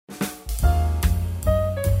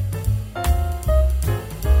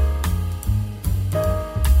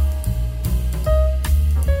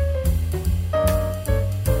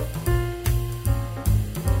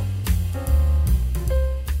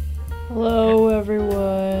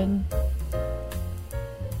everyone.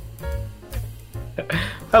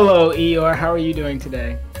 Hello, Eeyore. How are you doing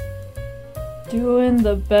today? Doing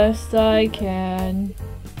the best I can.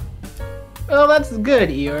 Oh, that's good,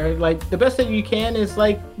 Eeyore. Like, the best that you can is,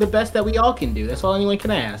 like, the best that we all can do. That's all anyone can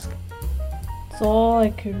ask. It's all I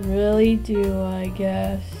could really do, I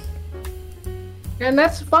guess. And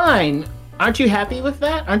that's fine. Aren't you happy with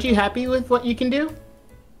that? Aren't you happy with what you can do?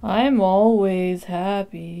 I'm always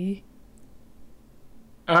happy.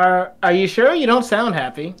 Are you sure? You don't sound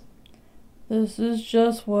happy. This is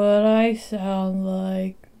just what I sound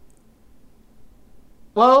like.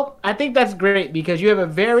 Well, I think that's great because you have a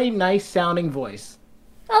very nice sounding voice.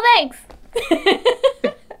 Oh, thanks.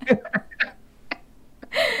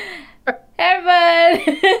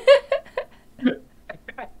 Everyone.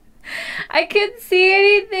 I couldn't see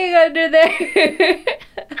anything under there.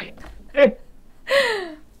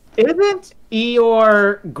 Isn't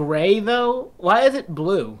Eeyore gray, though? Why is it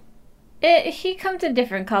blue? He comes in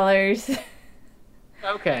different colors.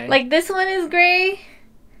 Okay. Like, this one is gray,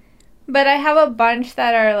 but I have a bunch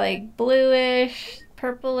that are, like, bluish,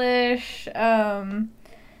 purplish, I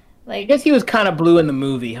like... guess he was kind of blue in the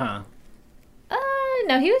movie, huh?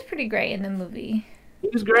 No, he was pretty gray in the movie. He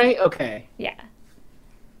was gray? Okay. Yeah.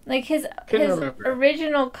 Like, his Remember.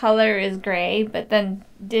 original color is gray, but then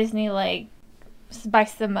Disney, like,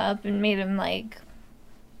 spiced them up and made him, like,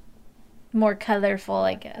 more colorful,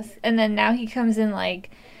 I guess. And then now he comes in, like,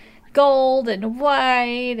 gold and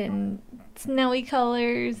white and snowy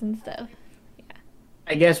colors and stuff.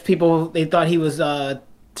 I guess they thought he was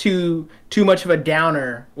too much of a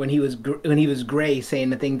downer when he was gray, saying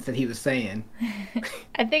the things that he was saying.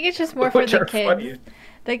 I think it's just more for Which the are kids. funny.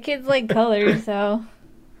 The kids like colors, so...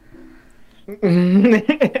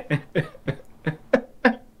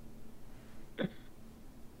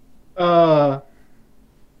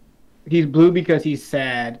 He's blue because he's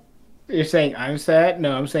sad. You're saying I'm sad?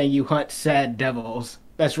 No, I'm saying you hunt sad devils.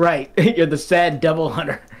 That's right. You're the sad devil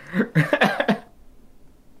hunter.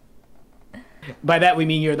 By that we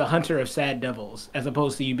mean you're the hunter of sad devils, as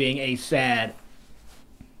opposed to you being a sad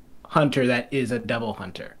hunter that is a devil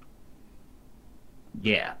hunter.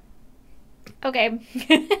 Yeah. Okay.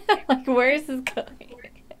 Like, where is this going?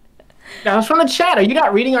 Now it's from the chat. Are you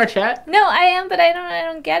not reading our chat? No, I am, but I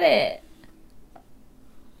don't get it.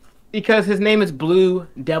 Because his name is Blue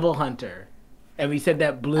Devil Hunter. And we said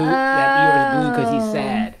that that Eeyore's blue because he's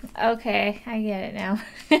sad. Okay, I get it now.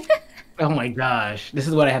 Oh my gosh. This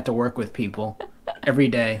is what I have to work with, people. Every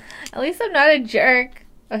day. At least I'm not a jerk.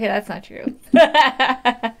 Okay, that's not true.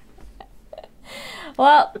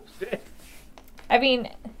 Well, I mean,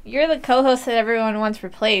 you're the co-host that everyone wants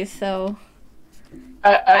replaced, so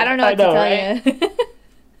I don't know what to tell right?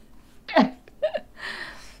 you.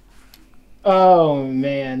 Oh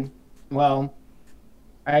man. Well,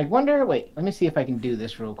 I wonder. Wait, let me see if I can do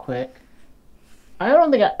this real quick. I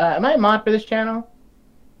don't think am I a mod for this channel?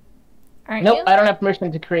 Aren't Nope, you? I don't have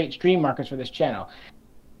permission to create stream markers for this channel.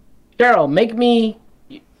 Cheryl, make me.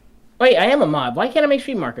 Wait, I am a mod. Why can't I make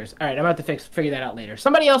stream markers? All right, I'm gonna have to figure that out later.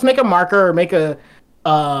 Somebody else make a marker or make a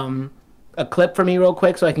clip for me real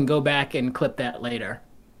quick so I can go back and clip that later.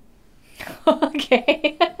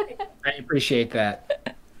 Okay. I appreciate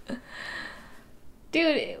that.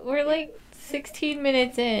 Dude, we're like 16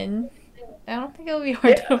 minutes in. I don't think it'll be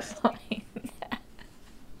hard to find.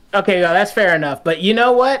 Okay, well, that's fair enough. But you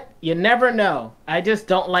know what? You never know. I just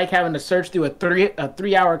don't like having to search through a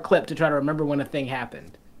 3-hour clip to try to remember when a thing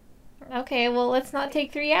happened. Okay, well, let's not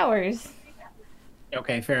take 3 hours.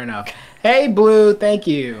 Okay, fair enough. Hey, Blue, thank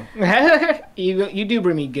you. You do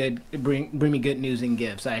bring me good me good news and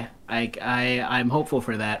gifts. I'm hopeful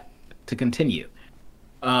for that to continue.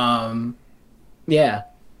 Yeah.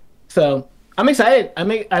 So I'm excited.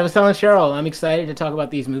 I was telling Cheryl, I'm excited to talk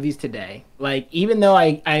about these movies today. Like, even though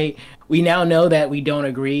we now know that we don't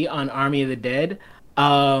agree on Army of the Dead,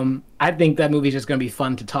 I think that movie's just gonna be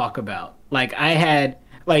fun to talk about.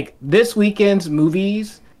 Like, this weekend's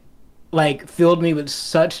movies, like, filled me with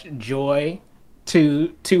such joy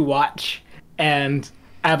to watch, and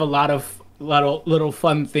I have a lot of little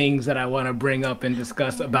fun things that I want to bring up and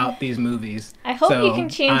discuss about these movies. I hope you can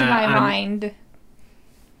change my mind.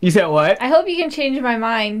 You said what? I hope you can change my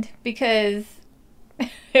mind, because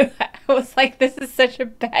I was like, this is such a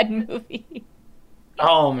bad movie.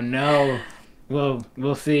 Oh no. Well,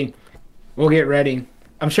 we'll see. We'll get ready.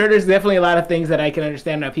 I'm sure there's definitely a lot of things that I can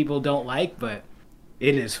understand that people don't like, but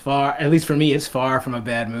it is far, at least for me, it's far from a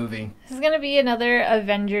bad movie. This is gonna be another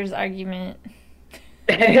Avengers argument.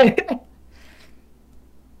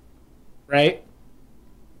 Right?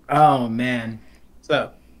 Oh man. So,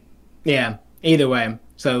 yeah. Either way.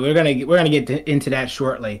 So we're gonna get into that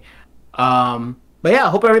shortly. But yeah, I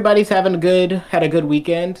hope everybody's had a good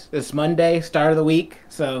weekend. It's Monday, start of the week.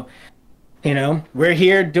 So, we're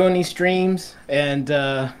here doing these streams and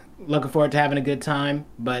looking forward to having a good time.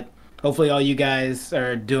 But hopefully all you guys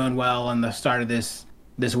are doing well on the start of this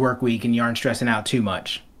work week and you aren't stressing out too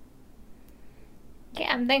much.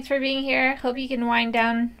 Yeah, and thanks for being here. Hope you can wind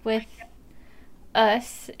down with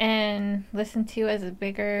us and listen to us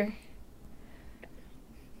bigger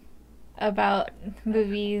about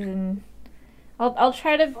movies, and I'll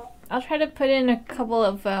try to put in a couple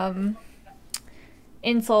of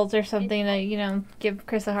insults or something to give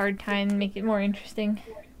Chris a hard time and make it more interesting.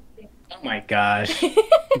 Oh my gosh.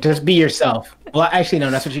 Just be yourself. Well, actually,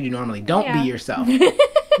 no, that's what you do normally. Don't be yourself.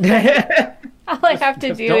 All I have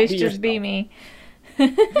to do is just be me.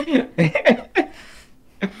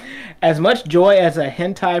 As much joy as a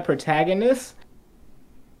hentai protagonist,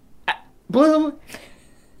 Blue,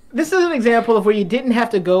 this is an example of where you didn't have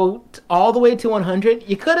to go all the way to 100.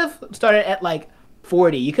 You could have started at like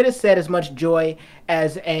 40. You could have said as much joy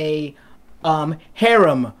as a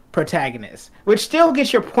harem protagonist, which still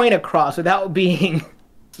gets your point across without being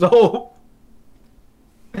so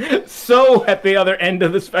at the other end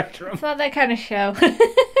of the spectrum. It's not that kind of show.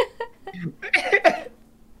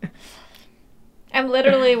 I'm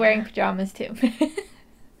literally wearing pajamas too.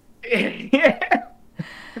 Yeah.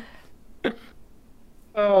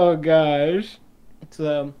 Oh gosh.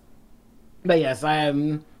 So, but yes,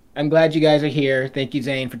 I'm glad you guys are here. Thank you,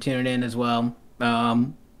 Zane, for tuning in as well.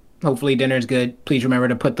 Hopefully dinner's good. Please remember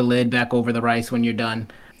to put the lid back over the rice when you're done.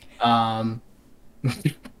 Because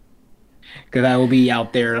I will be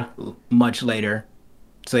out there much later.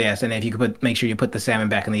 So yes, and if you could make sure you put the salmon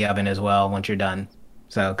back in the oven as well once you're done.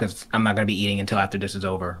 So, because I'm not gonna be eating until after this is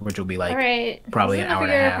over, which will be like probably an hour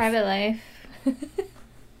and a half. Private life.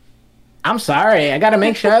 I'm sorry. I gotta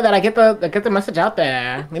make sure that I get the message out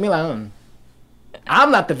there. Leave me alone.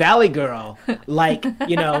 I'm not the Valley girl, like,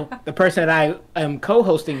 the person that I am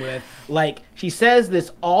co-hosting with. Like, she says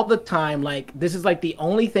this all the time. Like, this is like the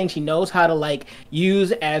only thing she knows how to like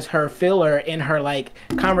use as her filler in her like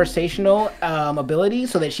conversational ability,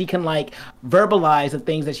 so that she can like verbalize the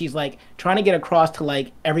things that she's like trying to get across to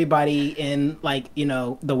like everybody in like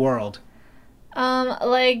the world.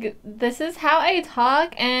 Like, this is how I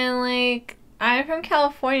talk, and like I'm from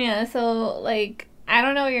California, so like I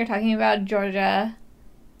don't know what you're talking about, Georgia.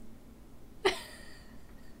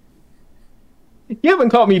 You haven't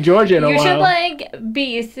called me Georgia in a while. You should like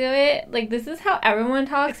be used to it. Like, this is how everyone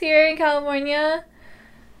talks here in California.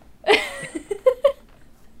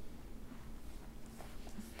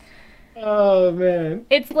 Oh man.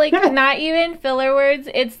 It's like not even filler words.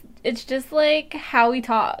 It's just like how we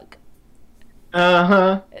talk.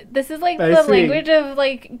 Uh-huh. This is like the language of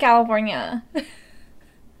like California.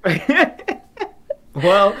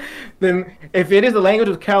 Well, then if it is the language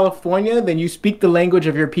of California, then you speak the language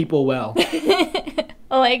of your people well.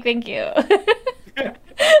 Like, thank you.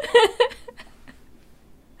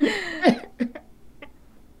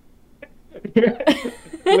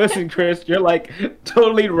 Listen, Chris, you're like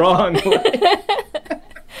totally wrong.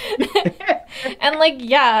 And like,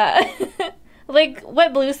 yeah. Like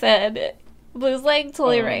what Blue said. Blue's like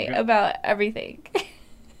totally right about everything.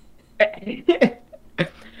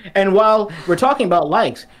 And while we're talking about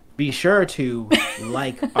likes, be sure to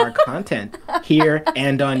like our content here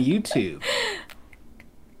and on YouTube.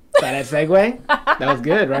 Saw that segue? That was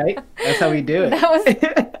good, right? That's how we do it.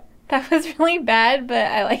 That was really bad, but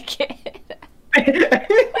I like it.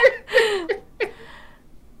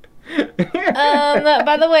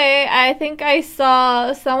 By the way, I think I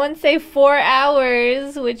saw someone say 4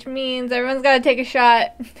 hours, which means everyone's gotta take a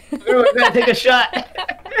shot. Everyone's gotta take a shot.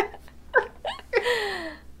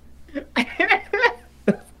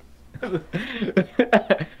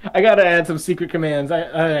 I gotta add some secret commands. All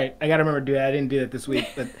right, I gotta remember to do that. I didn't do that this week,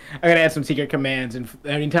 but I gotta add some secret commands. And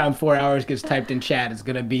anytime 4 hours gets typed in chat, it's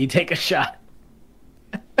gonna be take a shot.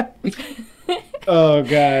 Oh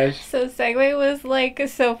gosh. So segue was like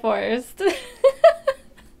so forced.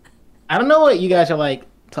 I don't know what you guys are like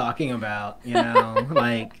talking about.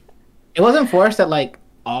 Like it wasn't forced at like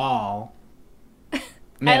all.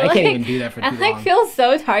 Man, I can't even do that for too long. I feel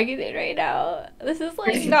so targeted right now. This is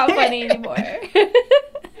like not funny anymore.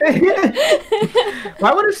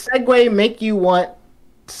 Why would a Segway make you want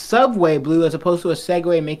Subway, Blue, as opposed to a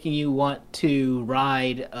Segway making you want to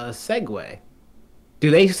ride a Segway?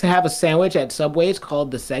 Do they have a sandwich at Subway's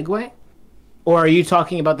called the Segway? Or are you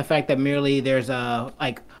talking about the fact that merely there's a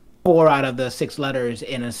like 4 out of the 6 letters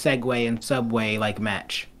in a Segway and Subway like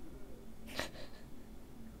match?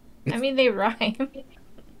 I mean, they rhyme.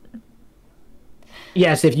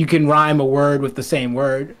 Yes, if you can rhyme a word with the same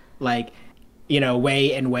word, like,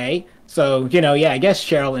 way and way. So, yeah, I guess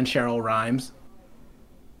Cheryl and Cheryl rhymes.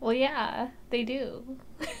 Well, yeah, they do.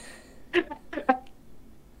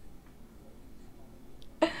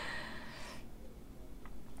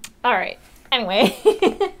 All right. Anyway,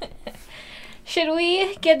 should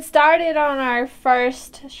we get started on our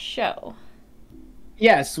first show?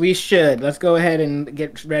 Yes, we should. Let's go ahead and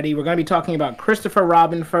get ready. We're going to be talking about Christopher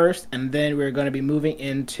Robin first, and then we're going to be moving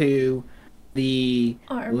into the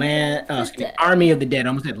Army of the Dead. I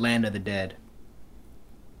almost said Land of the Dead.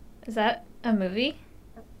 Is that a movie?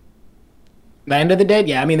 Land of the Dead?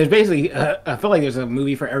 Yeah, I mean, there's basically, I feel like there's a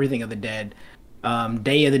movie for everything of the dead.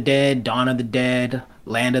 Day of the Dead, Dawn of the Dead,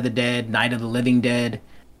 Land of the Dead, Night of the Living Dead,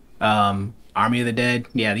 Army of the Dead.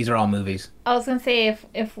 Yeah, these are all movies. I was gonna say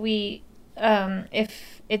if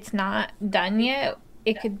it's not done yet,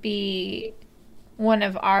 it could be one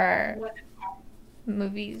of our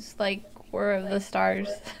movies, like War of the Stars.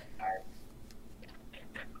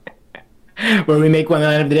 Where we make one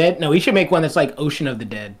Land of the Dead? No, we should make one that's like Ocean of the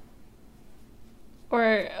Dead.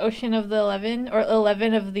 Or Ocean of the 11, or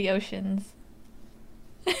 11 of the Oceans.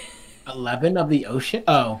 11 of the Ocean?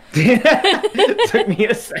 Oh. Took me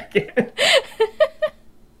a second.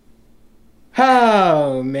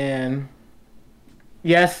 Oh, man.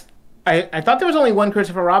 Yes, I thought there was only one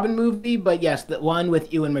Christopher Robin movie, but yes, the one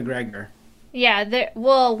with Ewan McGregor. Yeah,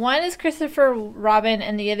 well, one is Christopher Robin,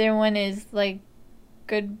 and the other one is, like,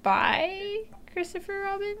 Goodbye, Christopher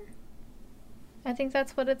Robin? I think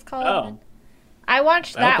that's what it's called. Oh. I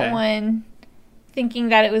watched that Okay. one thinking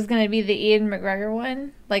that it was going to be the Ian McGregor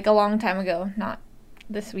one, like a long time ago, not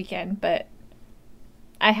this weekend, but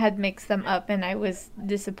I had mixed them up and I was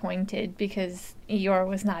disappointed because Eeyore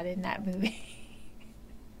was not in that movie.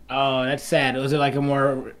 Oh, that's sad. Was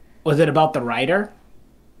it about the writer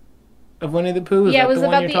of Winnie the Pooh? Is Yeah, that it was the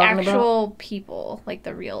one about you're the talking actual people, like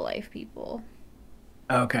the real life people.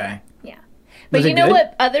 Okay. Yeah. But Was you it know good?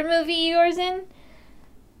 what other movie Eeyore's in?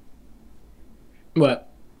 What?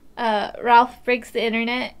 Ralph Breaks the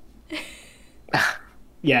Internet.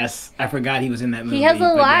 Yes, I forgot he was in that movie. He has a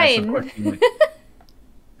but yes, of line. course he would.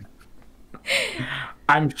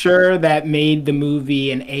 I'm sure that made the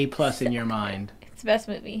movie an A plus in your mind. It's the best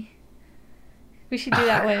movie. We should do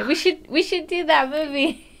that one. We should do that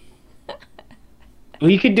movie.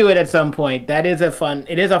 We could do it at some point. It is a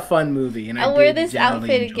fun movie, and I'll I wear did this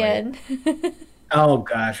generally outfit enjoy it. again. Oh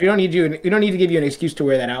gosh, we don't need to give you an excuse to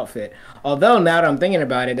wear that outfit. Although now that I'm thinking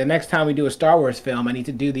about it, the next time we do a Star Wars film, I need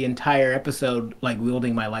to do the entire episode like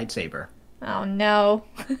wielding my lightsaber. Oh no.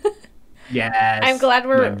 Yes. I'm glad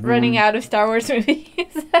we're My running boom. out of Star Wars movies.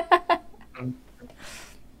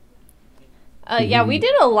 Yeah, we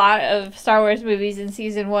did a lot of Star Wars movies in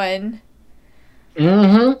season 1.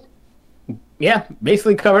 Mm-hmm. Yeah,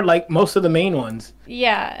 basically covered like most of the main ones.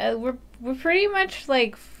 Yeah, we're pretty much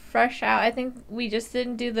like fresh out. I think we just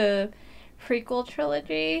didn't do the prequel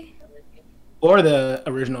trilogy. Or the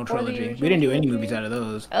original trilogy. original We didn't do any trilogy. movies out of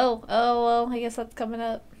those. Oh well, I guess that's coming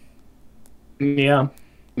up Yeah.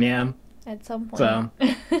 Yeah. at some point. So.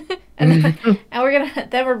 and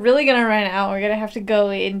we're really gonna run out. We're gonna have to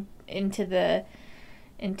go into the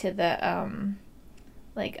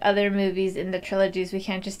like other movies in the trilogies. We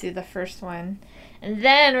can't just do the first one, and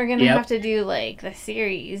then we're gonna Yep. have to do like the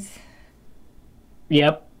series.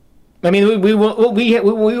 Yep. I mean, we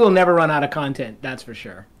will never run out of content. That's for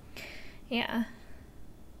sure. Yeah.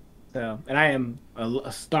 So, and I am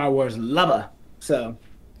a Star Wars lover. So,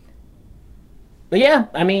 but yeah,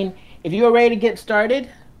 I mean, if you are ready to get started,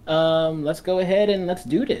 let's go ahead and let's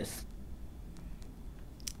do this.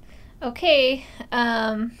 Okay.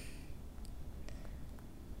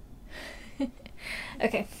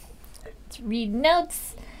 Okay. Let's read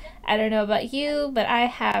notes. I don't know about you, but I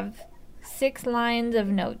have 6 lines of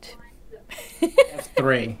note. That's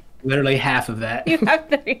 3. Literally half of that. You have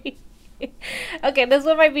 3. Okay, this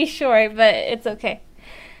one might be short, but it's okay.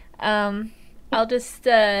 I'll just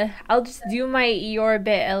do my Eeyore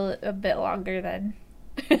bit a bit longer then.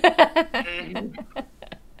 Just kidding.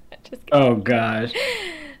 Oh gosh.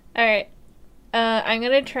 All right. I'm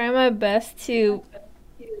gonna try my best to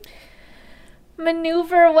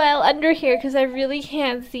maneuver well under here because I really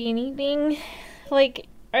can't see anything. Like,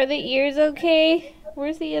 are the ears okay?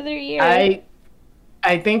 Where's the other ear?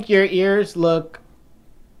 I think your ears look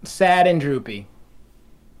sad and droopy.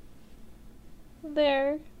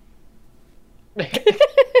 There.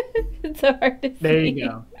 It's so hard to see. There you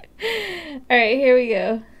go. All right, here we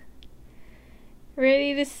go.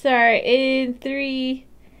 Ready to start in 3,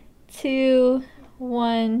 2,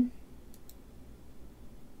 1.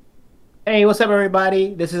 Hey, what's up,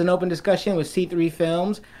 everybody? This is an open discussion with C3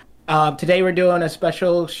 Films. Today we're doing a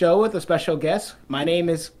special show with a special guest. My name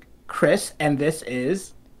is Chris, and this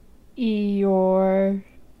is. Eeyore.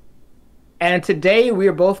 And today we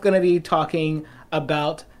are both going to be talking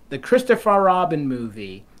about the Christopher Robin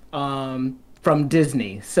movie from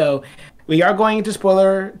Disney. So we are going into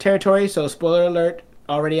spoiler territory, so spoiler alert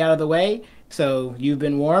already out of the way. So you've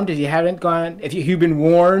been warned. If you've been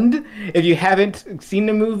warned, if you haven't seen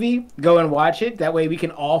the movie, go and watch it. That way we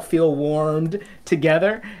can all feel warmed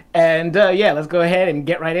together. And yeah, let's go ahead and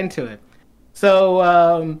get right into it.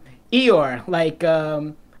 So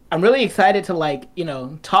Eeyore, I'm really excited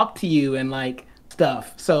to talk to you and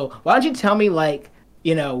stuff. So why don't you tell me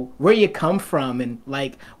where you come from and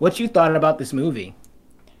what you thought about this movie?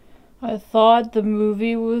 I thought the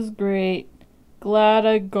movie was great. Glad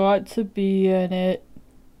I got to be in it.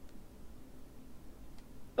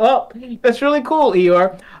 Oh, that's really cool,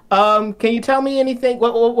 Eeyore. Can you tell me anything?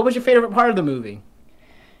 What was your favorite part of the movie?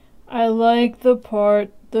 I like the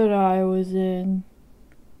part that I was in.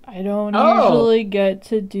 I don't Oh, usually get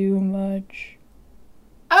to do much.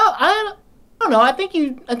 I don't know. I think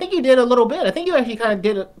you did a little bit. I think you actually kind of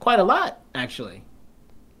did quite a lot, actually.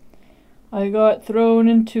 I got thrown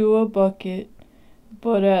into a bucket,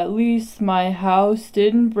 but at least my house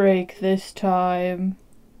didn't break this time.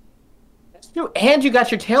 That's true. And you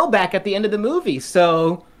got your tail back at the end of the movie,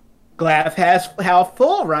 so glass has half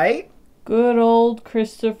full, right? Good old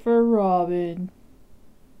Christopher Robin.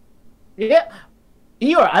 Yeah.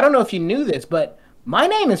 Eeyore, I don't know if you knew this, but my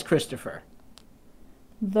name is Christopher.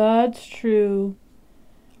 That's true.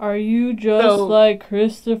 Are you just So, like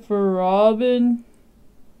Christopher Robin?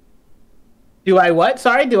 do I what?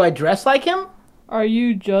 Sorry, do I dress like him? Are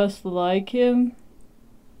you just like him?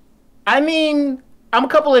 I mean, I'm a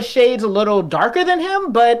couple of shades a little darker than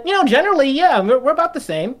him, but generally, yeah, we're about the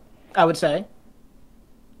same, I would say.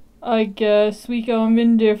 I guess we come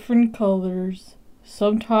in different colors.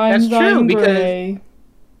 That's Sometimes true I'm because gray.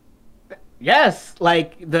 yes,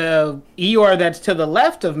 like the Eeyore that's to the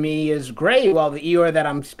left of me is gray, while the Eeyore that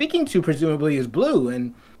I'm speaking to presumably is blue,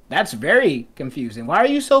 and that's very confusing. Why are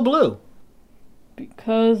you so blue?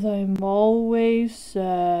 Because I'm always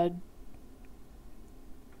sad.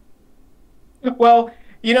 Well,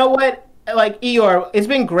 you know what? Like Eeyore, it's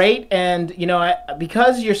been great, and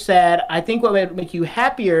because you're sad, I think what would make you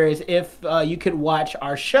happier is if you could watch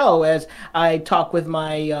our show as I talk with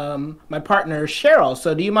my partner Cheryl.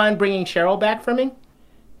 So, do you mind bringing Cheryl back for me?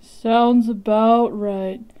 Sounds about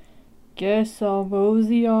right. Guess I'll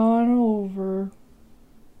mosey on over.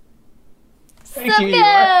 Thank Sup, you, Eeyore.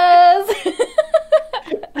 guys?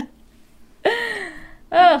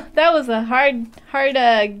 Oh, that was a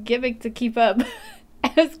hard gimmick to keep up.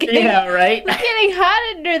 I was getting, Yeah, right. was getting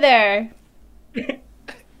hot under there.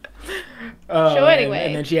 Oh So man,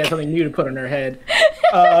 and anyway, then she had something new to put on her head.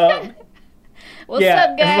 Uh, what's yeah,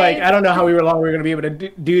 up, it's like guys? I don't know how long we were gonna be able to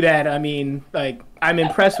do that. I mean, I'm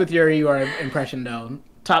impressed with your impression though,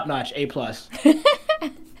 top notch, A plus.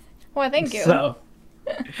 Well, thank you. So,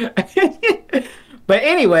 but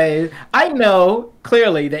anyway, I know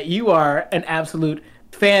clearly that you are an absolute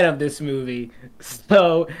fan of this movie.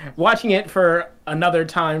 So, watching it for another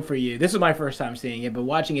time for you, this is my first time seeing it, but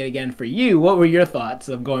watching it again for you, what were your thoughts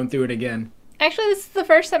of going through it again? Actually, this is the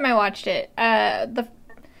first time I watched it.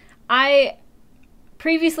 I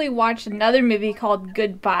previously watched another movie called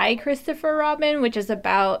Goodbye, Christopher Robin, which is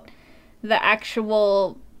about the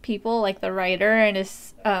actual people, like the writer and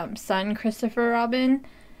his son, Christopher Robin.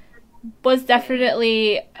 Was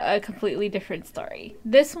definitely a completely different story.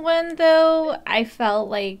 This one, though, I felt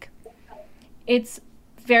like it's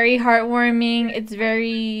very heartwarming. It's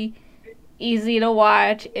very easy to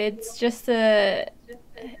watch. It's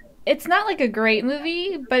not like a great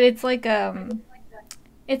movie, but it's like a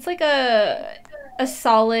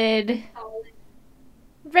solid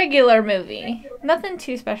regular movie. Nothing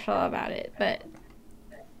too special about it, but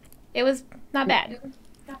it was not bad.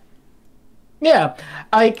 Yeah,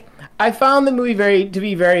 like I found the movie to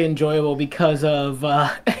be very enjoyable because of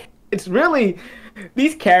it's really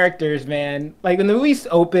these characters, man. Like when the movie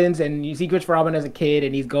opens and you see Christopher Robin as a kid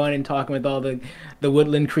and he's going and talking with all the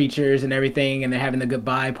woodland creatures and everything, and they're having the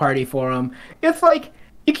goodbye party for him. It's like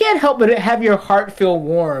you can't help but have your heart feel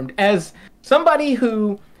warmed as somebody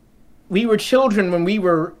who we were children when we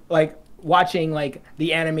were like watching like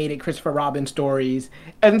the animated Christopher Robin stories,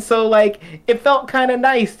 and so like it felt kind of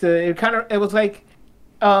nice to it was like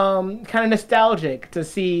kind of nostalgic to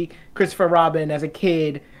see Christopher Robin as a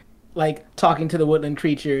kid like talking to the woodland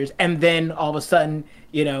creatures, and then all of a sudden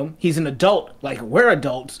he's an adult, like we're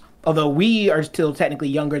adults although we are still technically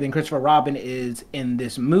younger than Christopher Robin is in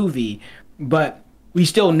this movie, but we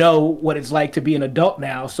still know what it's like to be an adult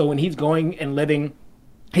now. So when he's going and living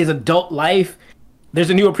his adult life, there's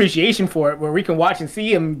a new appreciation for it where we can watch and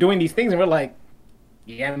see him doing these things and we're like,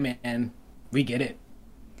 yeah, man, we get it.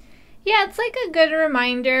 Yeah, it's like a good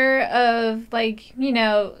reminder of like,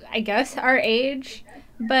 I guess our age,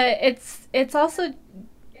 but it's also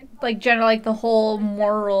like general like the whole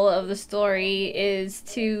moral of the story is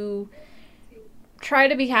to try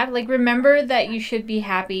to be happy. Like remember that you should be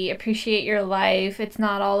happy, appreciate your life. It's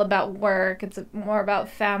not all about work. It's more about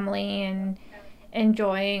family and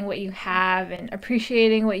enjoying what you have and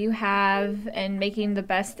appreciating what you have and making the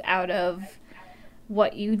best out of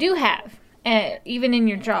what you do have, and even in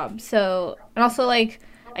your job. So, and also like,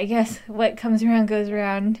 I guess what comes around goes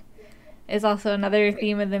around is also another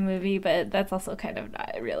theme of the movie, but that's also kind of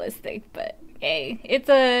not realistic. But hey, it's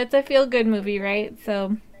a feel good movie, right?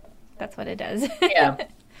 So that's what it does. Yeah.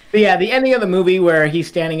 But yeah, the ending of the movie where he's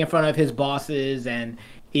standing in front of his bosses and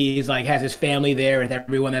he's like has his family there with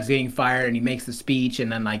everyone that's getting fired and he makes the speech and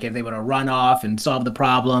then like is able to run off and solve the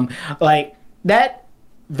problem. Like that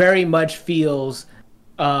very much feels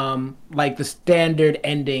like the standard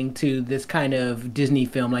ending to this kind of Disney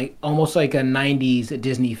film, like almost like a 90s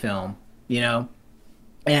Disney film,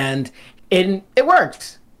 and it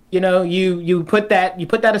works. You put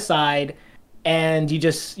that aside and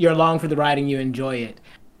you're along for the ride and you enjoy it.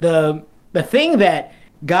 The thing that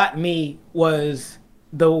got me was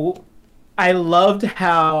I loved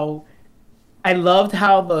how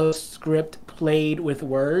the script played with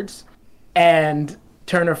words and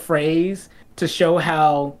turn of phrase to show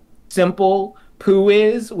how simple Pooh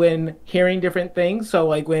is when hearing different things. So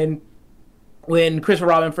like when Christopher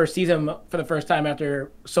Robin first sees him for the first time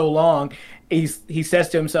after so long, he says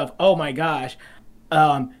to himself, "Oh my gosh,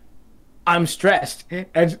 I'm stressed,"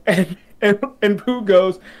 and Pooh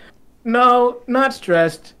goes, "No, not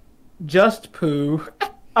stressed, just Pooh.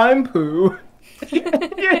 I'm Pooh."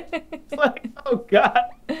 It's like, oh god,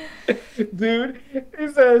 dude. He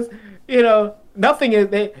says, nothing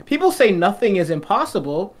is. People say nothing is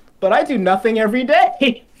impossible, but I do nothing every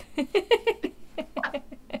day.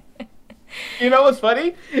 You know what's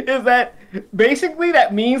funny is that basically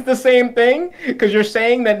that means the same thing because you're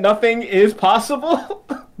saying that nothing is possible,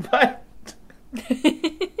 but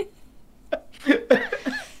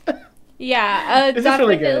yeah, this is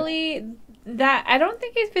really good. definitely that. I don't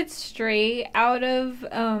think it fits straight out of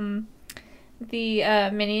the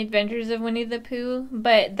Many Adventures of Winnie the Pooh,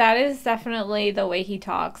 but that is definitely the way he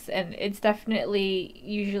talks, and it's definitely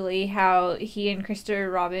usually how he and Christopher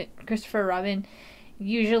Robin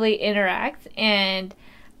usually interact, and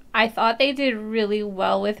I thought they did really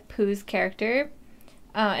well with Pooh's character,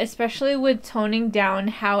 especially with toning down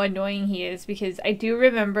how annoying he is, because I do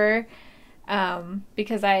remember,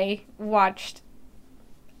 because I watched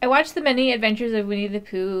the Many Adventures of Winnie the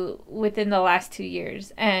Pooh within the last 2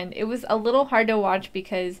 years, and it was a little hard to watch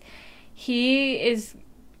because he is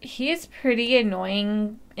pretty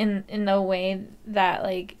annoying in the way that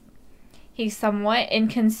like he's somewhat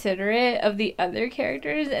inconsiderate of the other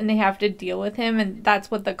characters and they have to deal with him, and that's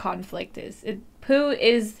what the conflict is. Pooh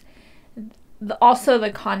is also the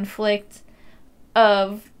conflict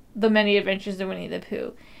of the Many Adventures of Winnie the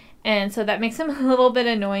Pooh, and so that makes him a little bit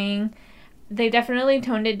annoying. They definitely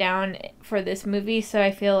toned it down for this movie, so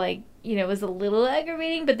I feel like, it was a little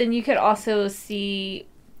aggravating, but then you could also see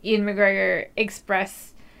Ian McGregor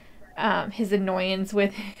express his annoyance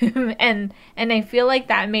with him, and I feel like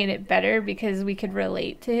that made it better because we could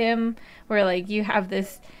relate to him, where like you have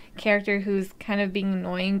this character who's kind of being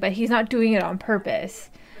annoying, but he's not doing it on purpose.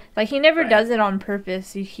 Like he never does it on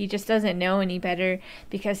purpose. He just doesn't know any better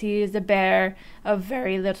because he is a bear of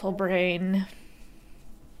very little brain.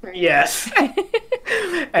 Yes.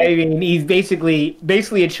 I mean, he's basically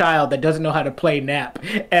a child that doesn't know how to play nap.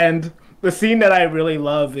 And the scene that I really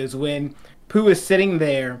love is when Pooh is sitting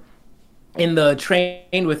there in the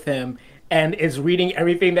train with him and is reading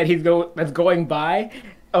everything that that's going by,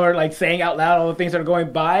 or like saying out loud all the things that are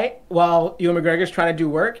going by while Ewan McGregor's trying to do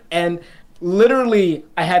work. And literally,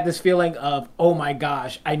 I had this feeling of, oh my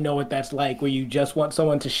gosh, I know what that's like, where you just want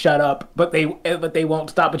someone to shut up, but they won't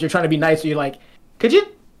stop. But you're trying to be nice, so you're like, could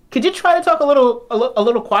you try to talk a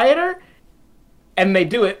little quieter? And they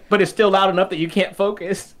do it, but it's still loud enough that you can't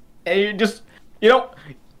focus. And you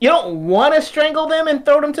don't want to strangle them and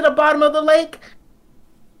throw them to the bottom of the lake,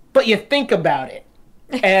 but you think about it.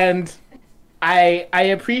 And I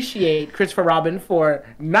appreciate Christopher Robin for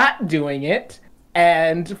not doing it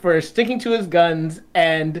and for sticking to his guns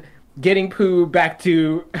and getting Pooh back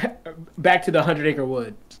to the 100 Acre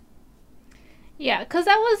Wood. Yeah, because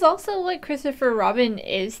that was also what Christopher Robin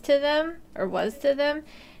is to them, or was to them,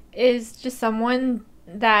 is just someone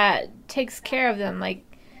that takes care of them. Like,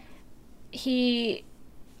 he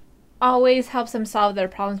always helps them solve their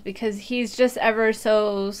problems because he's just ever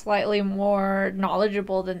so slightly more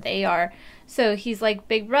knowledgeable than they are. So he's like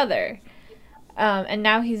Big Brother. And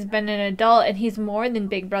now he's been an adult, and he's more than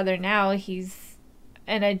Big Brother now. He's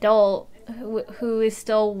an adult who is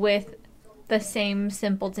still with the same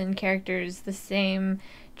simpleton characters, the same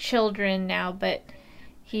children now, but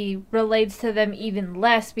he relates to them even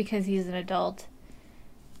less because he's an adult.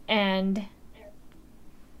 And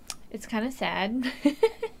it's kind of sad.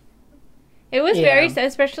 It was very sad,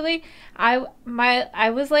 especially I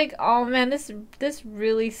was like, oh man, this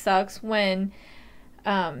really sucks when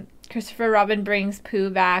Christopher Robin brings Pooh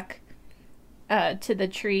back to the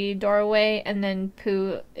tree doorway, and then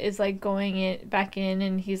Pooh is like going back in,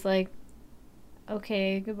 and he's like,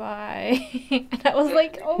 okay, goodbye. And I was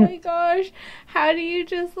like, oh my gosh, how do you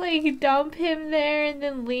just like dump him there and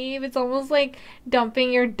then leave? It's almost like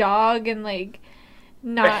dumping your dog and like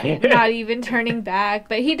not even turning back.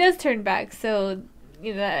 But he does turn back, so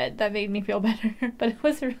you know, that made me feel better. But it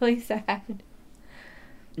was really sad.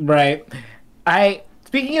 Right.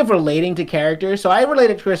 Speaking of relating to characters, so I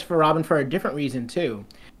related to Christopher Robin for a different reason too.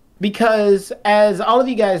 Because as all of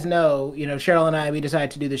you guys know, Cheryl and I, we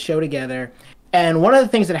decided to do the show together. And one of the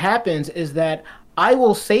things that happens is that I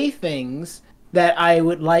will say things that I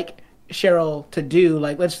would like Cheryl to do.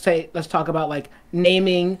 Like, let's talk about like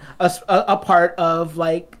naming a part of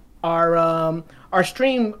like our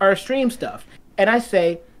stream stuff. And I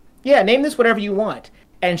say, yeah, name this whatever you want.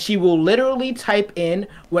 And she will literally type in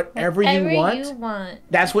whatever you want.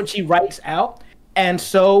 That's what she writes out. And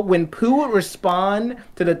so when Pooh would respond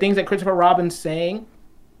to the things that Christopher Robin's saying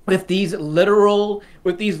with these literal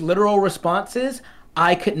responses,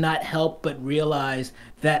 I could not help but realize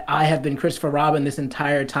that I have been Christopher Robin this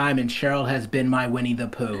entire time, and Cheryl has been my Winnie the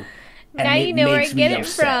Pooh. And now you know where I get it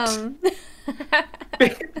from.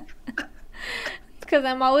 It's because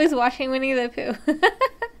I'm always watching Winnie the Pooh.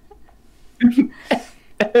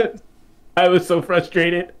 I was so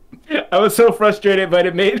frustrated. But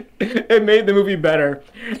it made the movie better.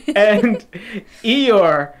 And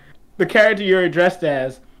Eeyore, the character you're addressed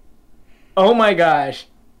as, oh my gosh,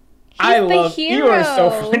 I love Eeyore.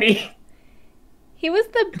 So funny. He was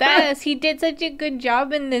the best. He did such a good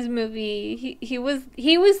job in this movie. He was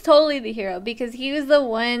totally the hero because he was the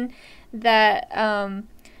one that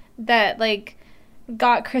like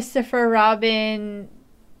got Christopher Robin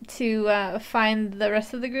to find the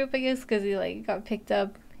rest of the group, I guess, because he like got picked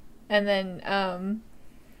up. And then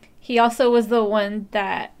he also was the one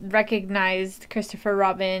that recognized Christopher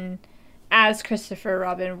Robin as Christopher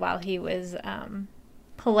Robin while he was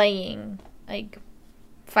playing, like,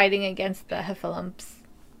 fighting against the Heffalumps.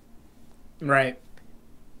 Right.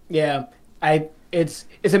 Yeah. It's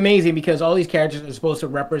amazing because all these characters are supposed to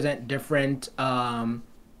represent different what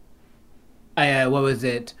was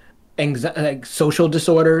it? Like social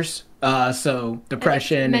disorders. So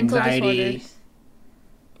depression, mental anxiety. Disorders.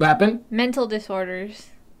 What happened? Mental disorders.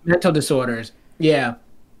 Mental disorders. Yeah.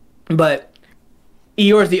 But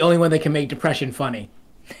Eeyore's the only one that can make depression funny.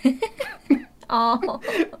 Oh.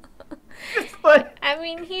 But I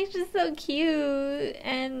mean, he's just so cute,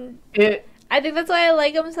 and I think that's why I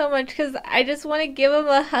like him so much, because I just want to give him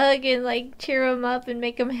a hug and like cheer him up and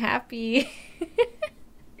make him happy.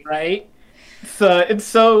 Right? So it's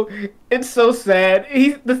so sad.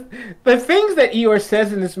 The things that Eeyore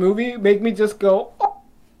says in this movie make me just go, oh.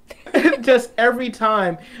 Just every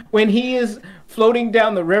time when he is floating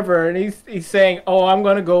down the river and he's saying, "Oh, I'm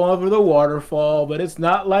gonna go over the waterfall, but it's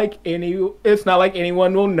not like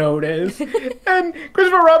anyone will notice." And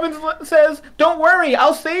Christopher Robin says, "Don't worry,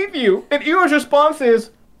 I'll save you." And Eeyore's response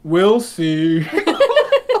is, "We'll see."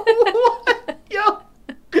 What? Yo,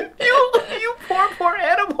 you poor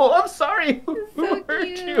animal. I'm sorry. Who hurt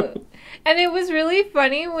you? And it was really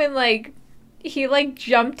funny when like he like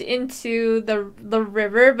jumped into the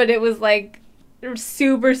river, but it was like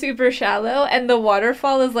super shallow, and the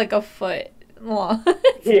waterfall is like a foot long.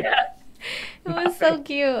 Yeah. It was so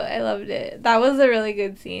cute. I loved it. That was a really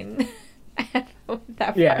good scene.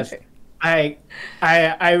 That yes. I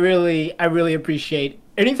really appreciate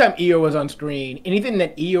anytime Eeyore was on screen. Anything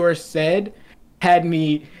that Eeyore said had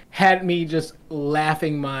me just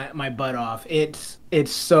laughing my butt off. It's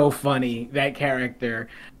so funny, that character.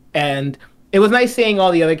 And it was nice seeing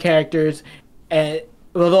all the other characters.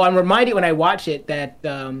 Although I'm reminded when I watch it that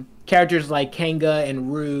characters like Kanga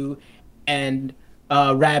and Roo and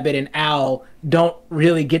Rabbit and Owl don't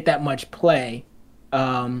really get that much play.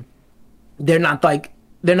 They're not like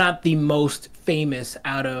they're not the most famous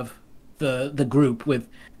out of the group. With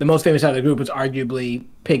the most famous out of the group was arguably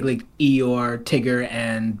Piglet, Eeyore, Tigger,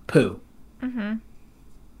 and Pooh. Mm-hmm.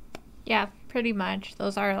 Yeah, pretty much.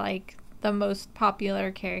 Those are like the most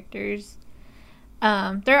popular characters.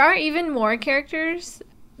 There are even more characters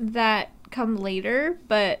that come later,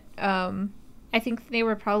 but I think they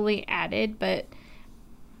were probably added, but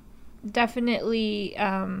definitely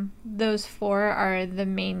those four are the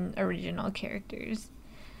main original characters.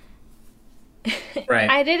 Right.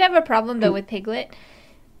 I did have a problem though with Piglet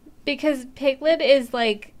because Piglet is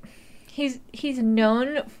like he's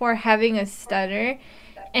known for having a stutter,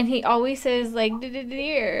 and he always says like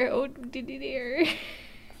dear, oh dear.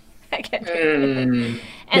 I can't do it.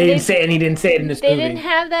 They didn't say, and he didn't say it in this They movie. didn't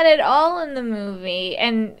have that at all in the movie,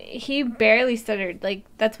 and he barely stuttered. Like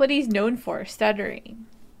that's what he's known for, stuttering,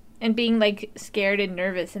 and being like scared and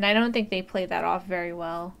nervous. And I don't think they played that off very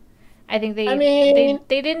well. I think I mean,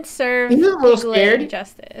 they didn't serve he's a little Piglet scared.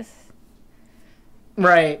 justice.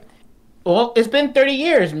 Right. Well, it's been 30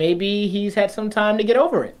 years. Maybe he's had some time to get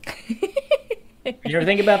over it. You ever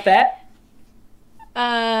think about that?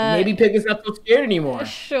 Maybe Piglet's not so scared anymore.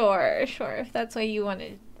 Sure, if that's why you want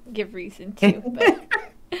to give reason to. But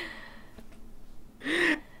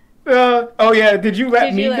Oh yeah, did you let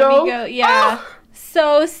did me you let go? me go? Yeah,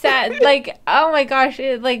 so sad. Like, oh my gosh,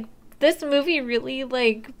 like this movie really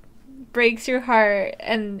like breaks your heart,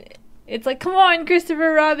 and it's like, come on,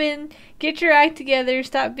 Christopher Robin, get your act together.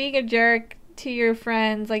 Stop being a jerk to your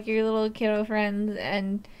friends, like your little kiddo friends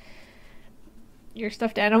and your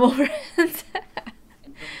stuffed animal friends.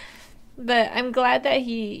 But I'm glad that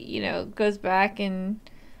he, goes back and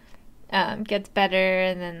gets better,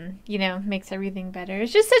 and then, makes everything better.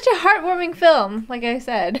 It's just such a heartwarming film, like I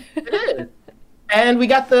said. It is. And we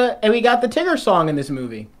got the Tigger song in this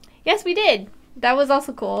movie. Yes, we did. That was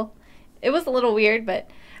also cool. It was a little weird, but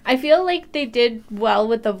I feel like they did well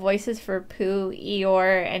with the voices for Pooh,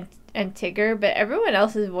 Eeyore, and Tigger, but everyone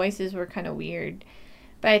else's voices were kind of weird.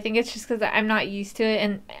 But I think it's just because I'm not used to it,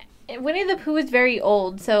 and Winnie the Pooh is very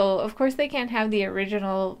old, so of course they can't have the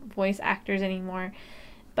original voice actors anymore.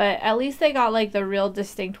 But at least they got like the real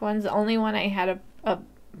distinct ones. The only one I had a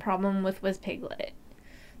problem with was Piglet.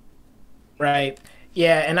 Right.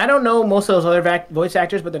 Yeah, and I don't know most of those other voice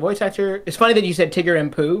actors, but the voice actor... It's funny that you said Tigger and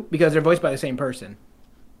Pooh, because they're voiced by the same person.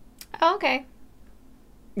 Oh, okay.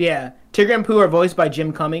 Yeah, Tigger and Pooh are voiced by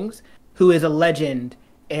Jim Cummings, who is a legend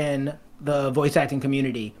in the voice acting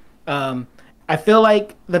community. I feel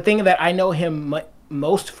like the thing that I know him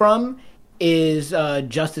most from is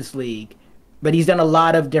Justice League, but he's done a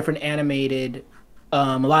lot of different animated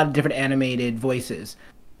voices.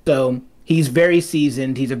 So he's very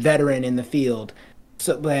seasoned. He's a veteran in the field.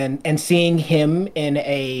 So and seeing him in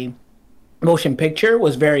a motion picture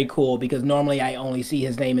was very cool, because normally I only see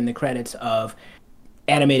his name in the credits of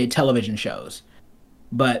animated television shows.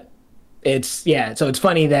 But so it's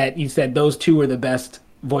funny that you said those two were the best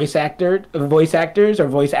voice actors or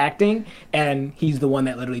voice acting, and he's the one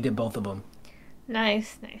that literally did both of them.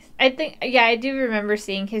 Nice. I think, yeah, I do remember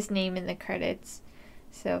seeing his name in the credits.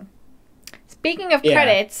 So, speaking of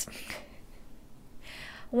credits,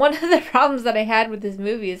 one of the problems that I had with this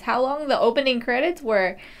movie is how long the opening credits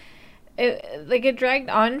were. It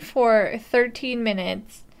dragged on for 13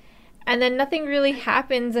 minutes. And then nothing really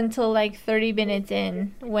happens until like 30 minutes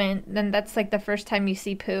in, then that's like the first time you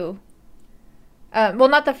see Pooh. Well,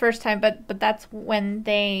 not the first time, but that's when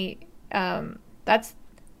that's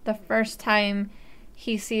the first time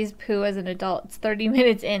he sees Pooh as an adult. It's 30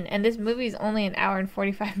 minutes in, and this movie is only an hour and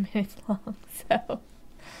 45 minutes long, so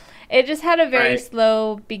it just had a very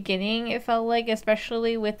slow beginning, it felt like,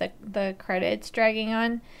 especially with the credits dragging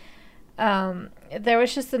on. There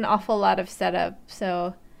was just an awful lot of setup,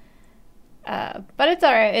 so... but it's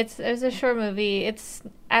alright. It's a short movie.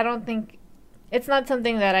 I don't think it's not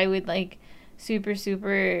something that I would like super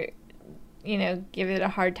give it a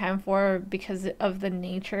hard time for because of the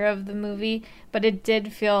nature of the movie, but it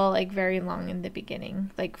did feel like very long in the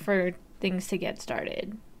beginning, like for things to get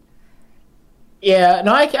started. Yeah,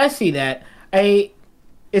 no, I see that.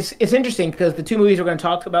 It's interesting because the two movies we're going to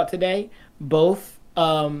talk about today both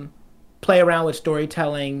play around with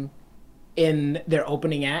storytelling in their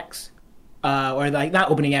opening acts. Or like not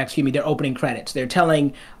opening acts, excuse me, their opening credits. They're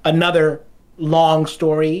telling another long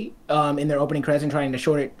story in their opening credits and trying to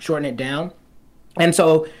shorten it down. And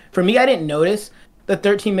so for me, I didn't notice the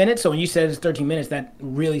 13 minutes. So when you said it's 13 minutes, that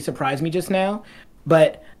really surprised me just now.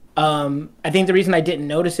 But I think the reason I didn't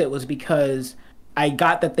notice it was because I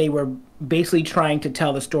got that they were basically trying to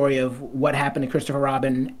tell the story of what happened to Christopher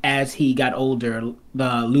Robin as he got older,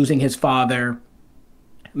 losing his father,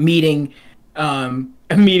 meeting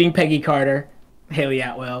meeting Peggy Carter, Haley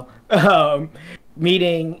Atwell,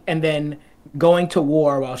 meeting and then going to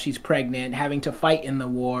war while she's pregnant, having to fight in the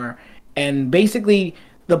war, and basically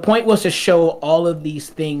the point was to show all of these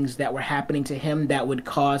things that were happening to him that would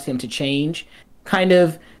cause him to change, kind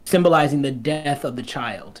of symbolizing the death of the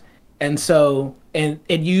child. And so, and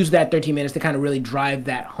it used that 13 minutes to kind of really drive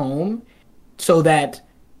that home so that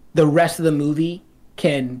the rest of the movie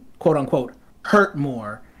can quote unquote hurt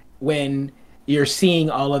more when you're seeing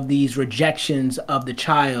all of these rejections of the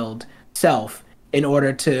child self in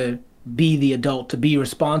order to be the adult, to be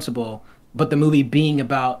responsible, but the movie being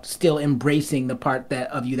about still embracing the part that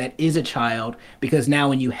of you that is a child, because now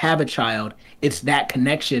when you have a child, it's that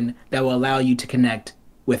connection that will allow you to connect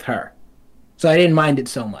with her. So I didn't mind it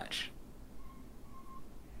so much.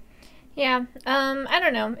 Yeah, I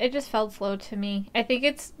don't know. It just felt slow to me. I think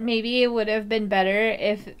it's maybe it would have been better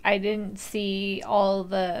if I didn't see all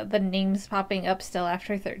the names popping up still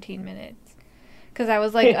after 13 minutes. Because I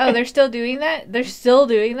was like, oh, they're still doing that? They're still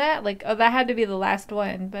doing that? Like, oh, that had to be the last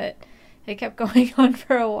one, but it kept going on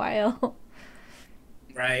for a while.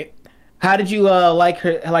 Right. How did you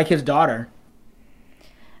like his daughter?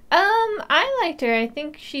 I liked her. I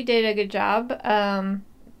think she did a good job.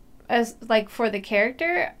 As like for the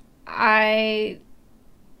character, I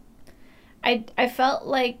I felt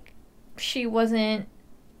like she wasn't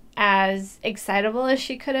as excitable as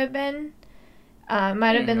she could have been.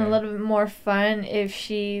 Might have been a little bit more fun if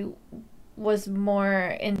she was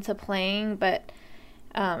more into playing, but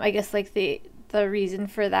I guess like the reason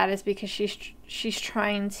for that is because she's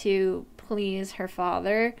trying to please her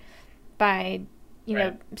father by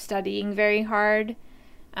studying very hard,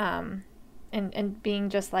 and being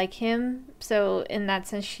just like him. So in that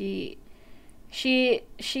sense, she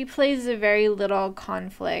plays a very little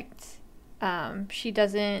conflict. She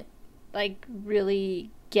doesn't like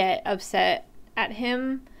really get upset at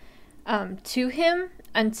him, to him,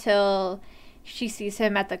 until she sees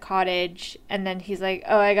him at the cottage, and then he's like,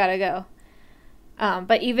 oh, I gotta go.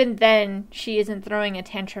 But even then, she isn't throwing a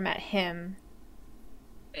tantrum at him.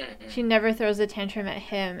 She never throws a tantrum at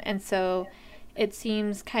him, and so it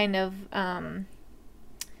seems kind of, I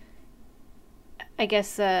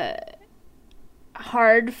guess,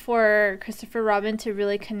 hard for Christopher Robin to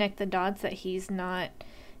really connect the dots that he's not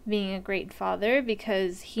being a great father,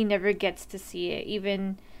 because he never gets to see it.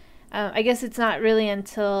 Even, I guess it's not really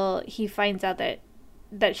until he finds out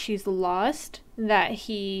that she's lost that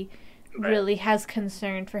he really has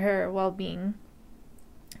concern for her well-being.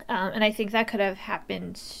 And I think that could have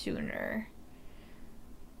happened sooner.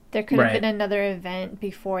 There could have been another event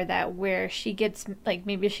before that where she gets, like,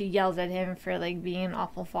 maybe she yells at him for, like, being an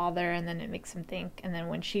awful father, and then it makes him think, and then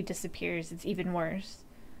when she disappears, it's even worse.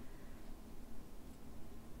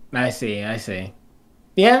 I see.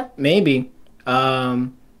 Yeah, maybe. Yeah,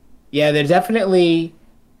 there definitely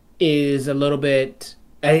is a little bit.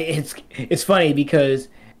 It's funny because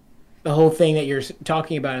the whole thing that you're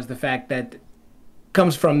talking about is the fact that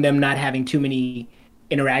comes from them not having too many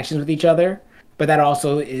interactions with each other, but that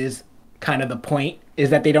also is kind of the point, is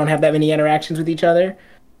that they don't have that many interactions with each other.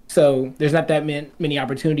 So there's not that many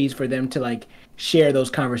opportunities for them to like share those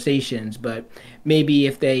conversations. But maybe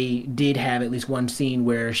if they did have at least one scene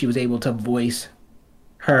where she was able to voice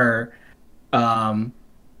her, how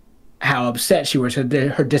upset she was, her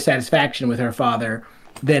dissatisfaction with her father,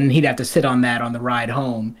 then he'd have to sit on that on the ride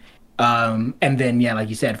home. And then, yeah, like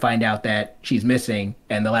you said, find out that she's missing.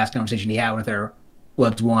 And the last conversation he had with her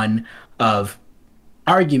was one of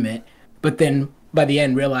argument. But then by the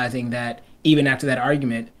end, realizing that even after that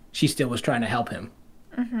argument, she still was trying to help him.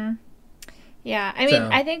 Mm-hmm. Yeah, I mean,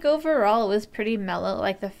 I think overall it was pretty mellow.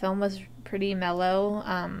 Like, the film was pretty mellow,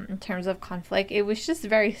 in terms of conflict. It was just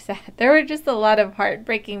very sad. There were just a lot of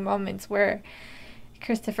heartbreaking moments where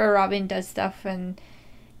Christopher Robin does stuff and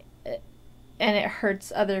it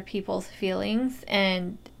hurts other people's feelings,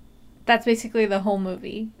 and that's basically the whole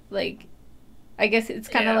movie. Like, I guess it's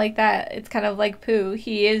kind of like that. It's kind of like Pooh.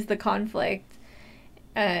 He is the conflict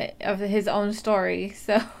of his own story.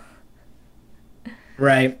 So,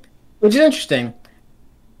 right, which is interesting.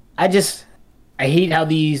 I hate how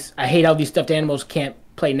these stuffed animals can't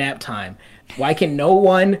play nap time. Why can no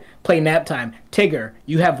one play nap time? Tigger,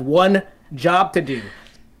 you have one job to do.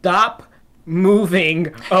 Stop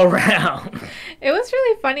moving around. It was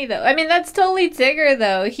really funny though. I mean, that's totally Tigger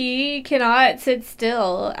though. He cannot sit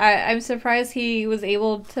still. I'm surprised he was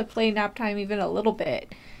able to play nap time even a little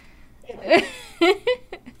bit.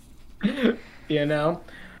 You know?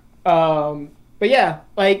 But yeah,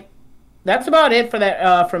 like, that's about it for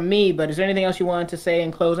that, from me. But is there anything else you wanted to say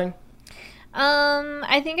in closing?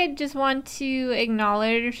 I think I just want to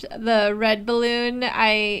acknowledge the red balloon.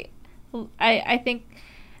 I think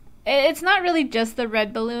it's not really just the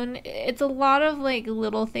red balloon. It's a lot of like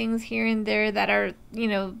little things here and there that are,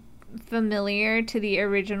 familiar to the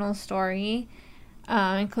original story,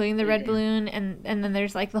 including the red balloon, and then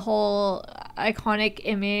there's like the whole iconic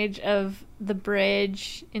image of the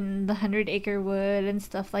bridge in the 100 Acre Wood and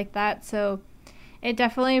stuff like that. So it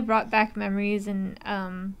definitely brought back memories, and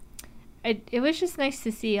it was just nice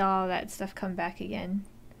to see all that stuff come back again.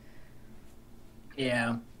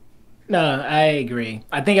 Yeah. No, I agree.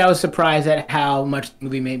 I think I was surprised at how much the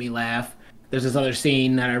movie made me laugh. There's this other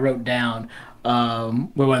scene that I wrote down,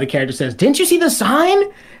 where one of the characters says, "Didn't you see the sign?"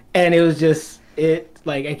 And it was just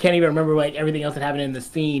like I can't even remember like everything else that happened in the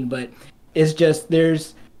scene, but it's just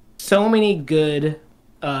there's so many good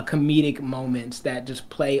comedic moments that just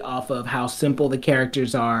play off of how simple the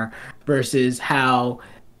characters are versus how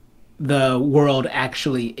the world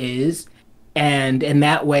actually is, and in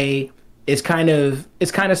that way it's kind of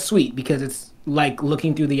sweet because it's like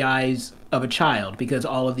looking through the eyes of a child because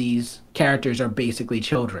all of these characters are basically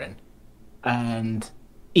children, and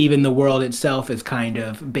even the world itself is kind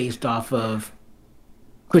of based off of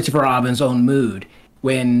Christopher Robin's own mood.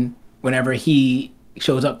 Whenever he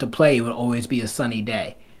shows up to play, it will always be a sunny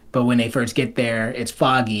day, but when they first get there it's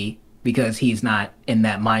foggy because he's not in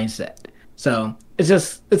that mindset. So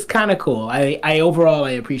it's kind of cool. I overall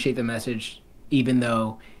I appreciate the message, even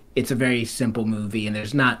though it's a very simple movie and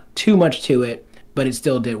there's not too much to it, but it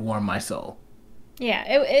still did warm my soul. Yeah,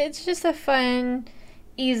 it's just a fun,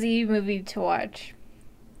 easy movie to watch.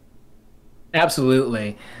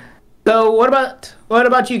 Absolutely. So what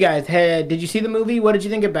about you guys? Hey, did you see the movie? What did you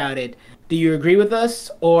think about it? Do you agree with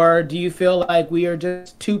us, or do you feel like we are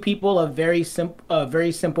just two people of very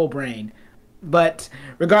simple brain? But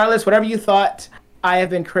regardless, whatever you thought, I have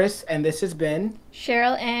been Chris, and this has been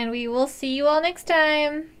Cheryl, and we will see you all next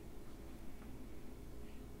time.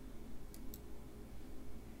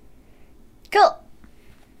 Cool.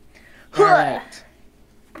 all right.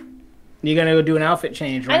 You're gonna go do an outfit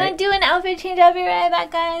change, I'm right? gonna do an outfit change. I'll be right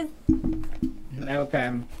back, guys.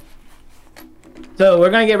 Okay. So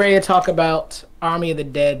we're gonna get ready to talk about Army of the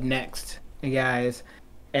Dead next, you guys,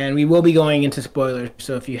 and we will be going into spoilers.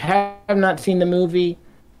 So if you have not seen the movie,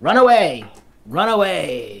 run away, run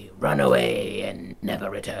away, run away, and never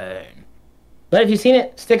return. But if you've seen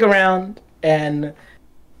it, stick around and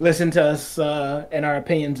listen to us and our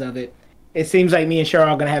opinions of it. It seems like me and Cheryl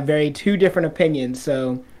are gonna have two different opinions,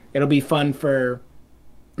 so it'll be fun for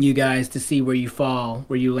you guys to see where you fall,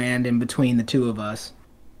 where you land in between the two of us.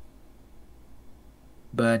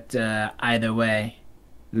 But either way,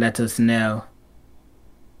 let us know.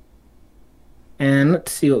 And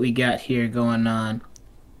let's see what we got here going on.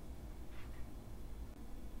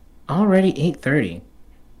 Already 8:30.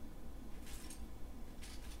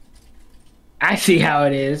 I see how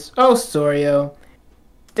it is. Oh, Sorio.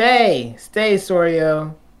 Stay,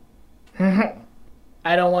 Sorio.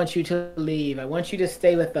 I don't want you to leave. I want you to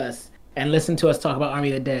stay with us and listen to us talk about Army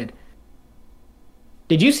of the Dead.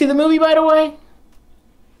 Did you see the movie, by the way?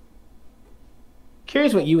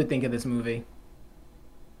 Curious what you would think of this movie.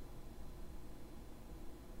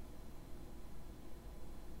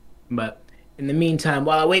 But in the meantime,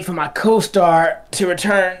 while I wait for my co-star to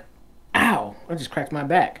return, ow, I just cracked my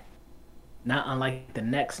back. Not unlike the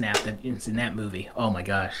neck snap that's in that movie. Oh my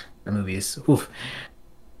gosh, that movie is, oof.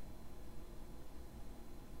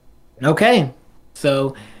 Okay,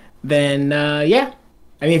 so then, yeah.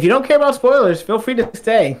 I mean, if you don't care about spoilers, feel free to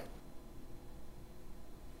stay.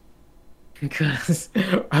 Because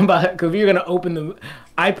because you're gonna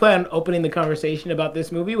I plan on opening the conversation about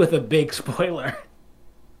this movie with a big spoiler.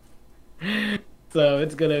 So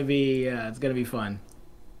it's gonna be fun.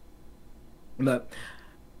 But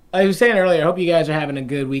I was saying earlier, I hope you guys are having a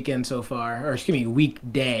good weekend so far, or excuse me,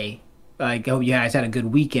 weekday. Like, I hope you guys had a good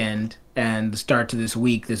weekend, and the start to this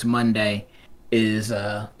week, this Monday, is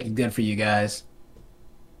good for you guys.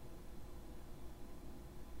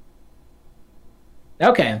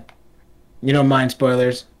 Okay, you don't mind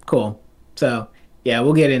spoilers, cool. So yeah,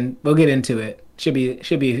 we'll get into it. Should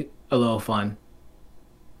be a little fun.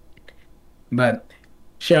 But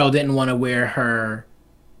Cheryl didn't want to wear her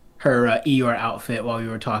Eeyore outfit while we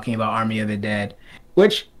were talking about Army of the Dead,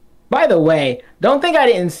 which, by the way, don't think I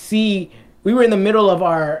didn't see. We were in the middle of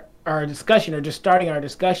our discussion, or just starting our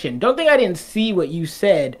discussion. Don't think I didn't see what you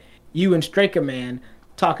said, you and Straker Man,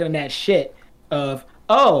 talking that shit of,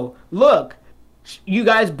 oh, look, you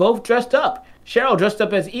guys both dressed up. Cheryl dressed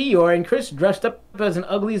up as Eeyore and Chris dressed up as an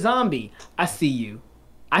ugly zombie. I see you.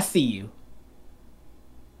 I see you.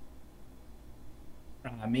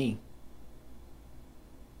 Me.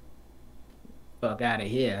 Fuck out of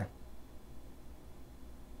here.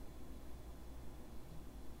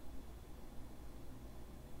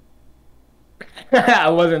 I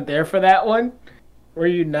wasn't there for that one. Were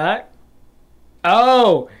you not?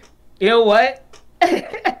 Oh, you know what?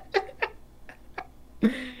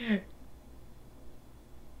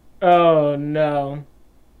 Oh no.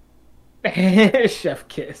 Chef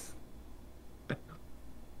kiss.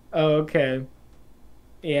 Okay.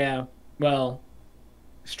 Yeah. Well,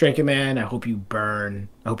 Striker Man, I hope you burn.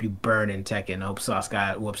 I hope you burn in Tekken. I hope Sauce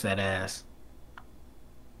God whoops that ass.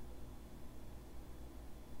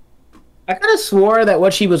 I could have swore that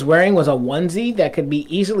what she was wearing was a onesie that could be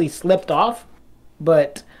easily slipped off,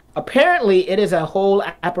 but apparently it is a whole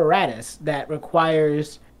apparatus that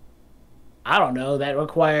requires, I don't know, that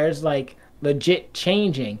requires like legit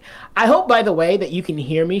changing. I hope, by the way, that you can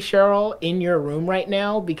hear me, Cheryl, in your room right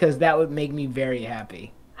now because that would make me very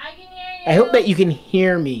happy. I can hear you. I hope that you can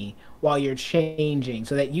hear me while you're changing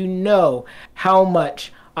so that you know how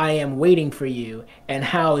much I am waiting for you and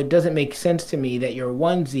how it doesn't make sense to me that your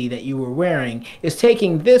onesie that you were wearing is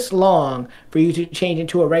taking this long for you to change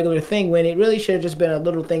into a regular thing when it really should have just been a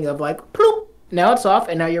little thing of like, ploop, now it's off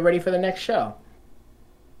and now you're ready for the next show.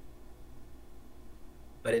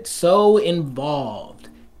 But it's so involved.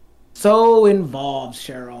 So involved,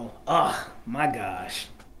 Cheryl. Oh, my gosh.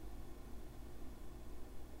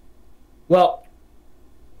 Well,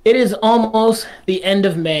 it is almost the end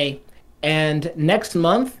of May, and next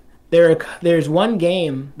month there's one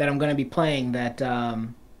game that I'm going to be playing that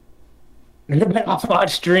I'll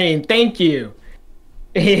watch stream. Thank you.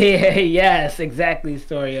 Yes, exactly,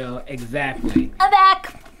 Storio. Exactly. I'm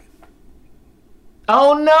back.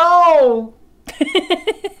 Oh no!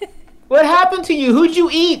 What happened to you? Who'd you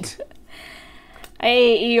eat? I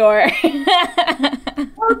ate Eeyore.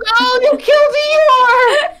 Oh no! You killed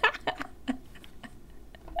Eeyore!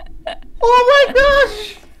 Oh my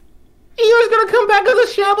gosh! Eeyore's gonna come back as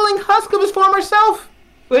a shambling husk of his former self!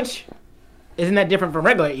 Which isn't that different from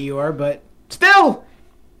regular Eeyore, but still!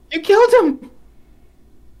 You killed him!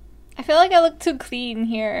 I feel like I look too clean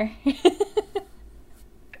here.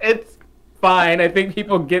 It's fine. I think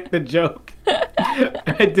people get the joke.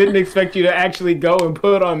 I didn't expect you to actually go and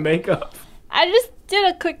put on makeup. I just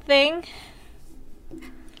did a quick thing.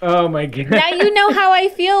 Oh my god. Now you know how I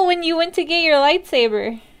feel when you went to get your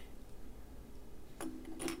lightsaber.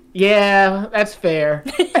 Yeah, that's fair.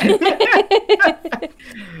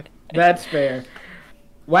 That's fair.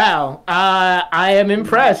 Wow. I am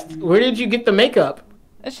impressed. Where did you get the makeup?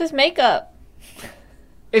 It's just makeup.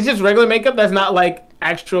 It's just regular makeup? That's not like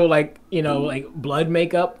actual, like, you know, like blood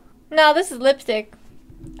makeup? No, this is lipstick.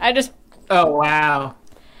 I just... Oh, wow.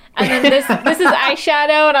 And then this is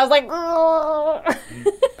eyeshadow, and I was like... "Ugh."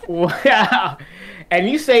 Wow. And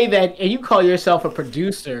you say that, and you call yourself a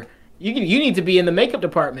producer. You need to be in the makeup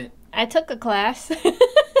department. I took a class.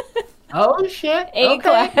 Oh, shit. A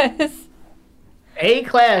class. A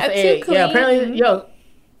class. I'm A. too clean. Yeah, apparently, yo,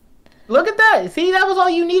 look at that. See, that was all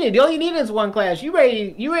you needed. All you needed is one class. You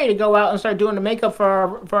ready to go out and start doing the makeup for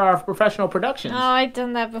our professional productions. Oh, I've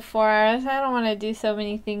done that before. I don't want to do so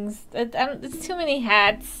many things. It's too many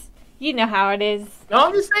hats. You know how it is. No,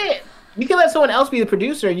 I'm just saying. You can let someone else be the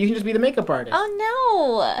producer, and you can just be the makeup artist.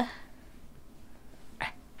 Oh, no.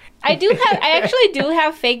 I actually do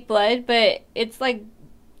have fake blood, but it's like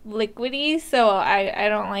liquidy, so I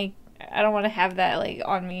don't want to have that like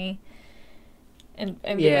on me. And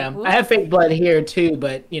be Yeah, like, I have fake blood here too,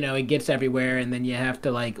 but you know it gets everywhere, and then you have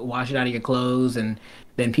to like wash it out of your clothes, and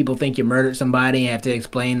then people think you murdered somebody. You have to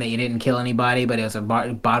explain that you didn't kill anybody, but it was a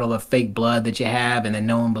bottle of fake blood that you have, and then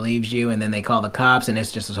no one believes you, and then they call the cops, and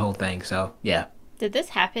it's just this whole thing. So yeah. Did this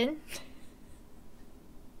happen?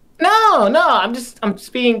 No, I'm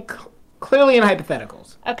speaking clearly in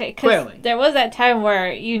hypotheticals. Okay, because there was that time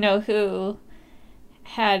where you know who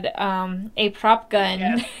had a prop gun.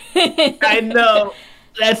 Yeah. I know.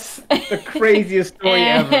 That's the craziest story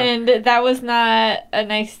ever. And that was not a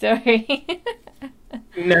nice story.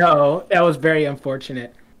 No, that was very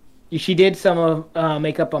unfortunate. She did some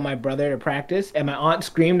makeup on my brother to practice, and my aunt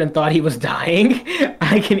screamed and thought he was dying.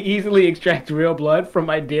 I can easily extract real blood from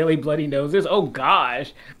my daily bloody noses. Oh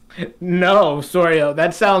gosh. No, Sorio,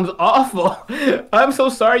 that sounds awful. I'm so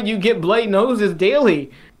sorry you get bloody noses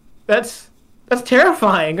daily. That's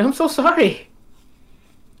terrifying. I'm so sorry.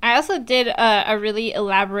 I also did a really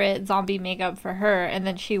elaborate zombie makeup for her, and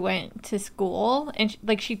then she went to school, and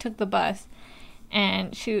she took the bus,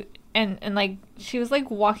 and she was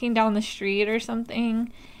like walking down the street or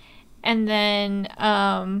something, and then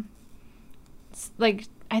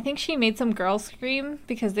I think she made some girls scream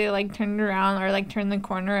because they like turned around or like turned the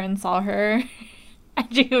corner and saw her,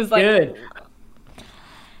 and she was like, Good.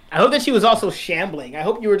 I hope that she was also shambling. I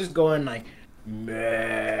hope you were just going like,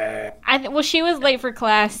 meh. Well, she was late for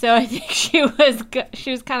class, so I think she was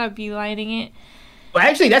kind of beelining it. Well,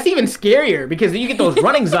 actually, that's even scarier because then you get those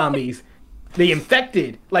running zombies, the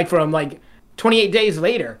infected, like from like 28 days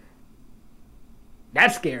later.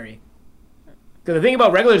 That's scary. Because the thing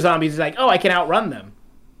about regular zombies is like, oh, I can outrun them.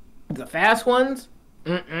 The fast ones,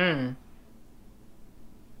 mm-mm.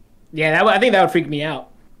 Yeah, I think that would freak me out.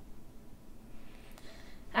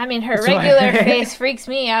 I mean, her That's regular why- face freaks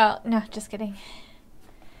me out. No, just kidding.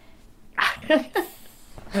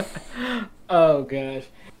 Oh gosh.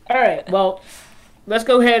 All right. Well, let's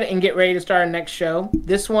go ahead and get ready to start our next show.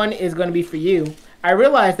 This one is going to be for you. I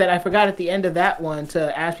realized that I forgot at the end of that one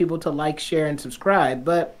to ask people to like, share, and subscribe,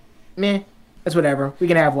 but meh, that's whatever. We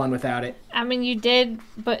can have one without it. I mean, you did,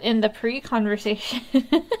 but in the pre-conversation.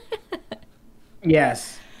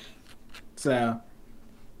 Yes. So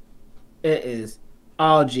it is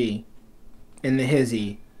all G in the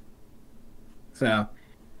hizzy. So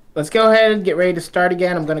let's go ahead and get ready to start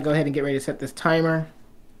again. I'm going to go ahead and get ready to set this timer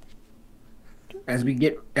as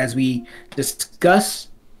we discuss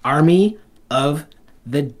Army of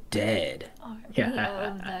the Dead. Army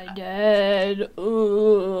of the Dead.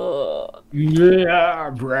 Ugh. Yeah,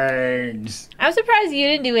 brains. I'm surprised you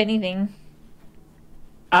didn't do anything.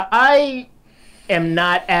 I am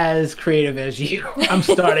not as creative as you. I'm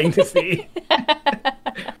starting to see.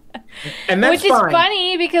 And that's Which is fine.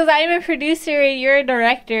 funny because I'm a producer and you're a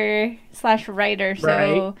director / writer, so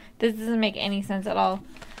Right. this doesn't make any sense at all.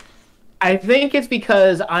 I think it's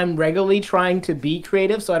because I'm regularly trying to be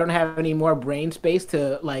creative, so I don't have any more brain space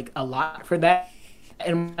to like allot for that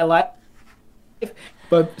in my life.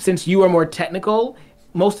 But since you are more technical,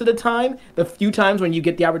 most of the time, the few times when you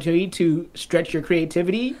get the opportunity to stretch your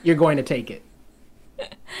creativity, you're going to take it.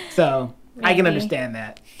 So I can Maybe. understand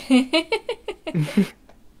that.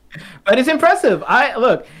 But it's impressive.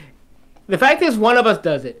 Look. The fact is, one of us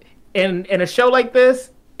does it. In a show like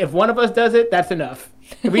this, if one of us does it, that's enough.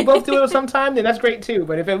 If we both do it sometime, then that's great too.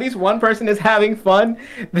 But if at least one person is having fun,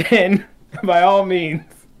 then by all means,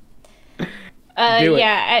 do it.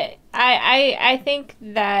 Yeah, I think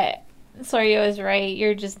that Sorio is right.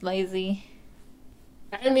 You're just lazy.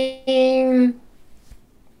 I mean,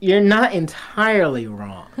 you're not entirely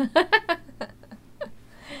wrong.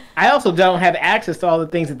 I also don't have access to all the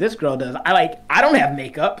things that this girl does. I don't have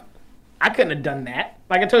makeup. I couldn't have done that.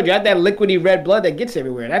 Like I told you, I had that liquidy red blood that gets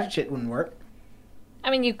everywhere. That shit wouldn't work.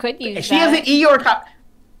 I mean, you could use She that. has an Eeyore.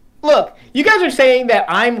 Look, you guys are saying that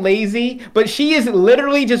I'm lazy, but she is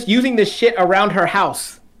literally just using this shit around her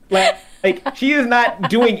house. Like she is not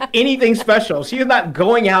doing anything special. She is not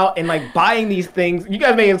going out and like buying these things. You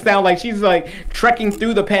guys make it sound like she's like trekking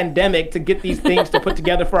through the pandemic to get these things to put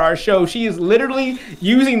together for our show. She is literally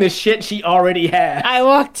using the shit she already has. I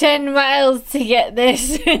walked 10 miles to get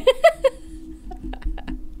this.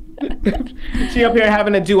 She up here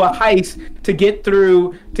having to do a heist to get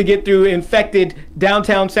through infected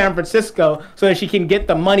downtown San Francisco so that she can get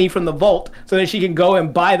the money from the vault so that she can go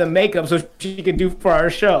and buy the makeup so she can do for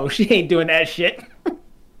our show. She ain't doing that shit.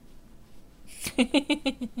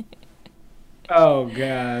 Oh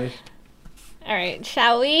gosh. All right,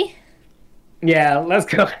 shall we? Yeah, let's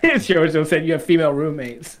go. Jojo said you have female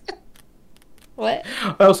roommates. What?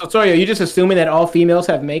 Oh, so sorry, are you just assuming that all females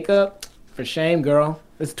have makeup? For shame, girl.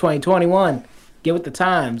 It's 2021. Get with the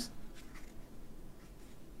times.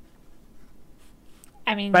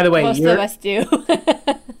 I mean, By the way, most of us do.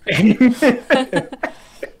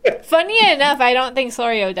 Funny enough, I don't think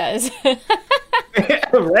Sorio does.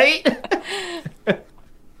 Right?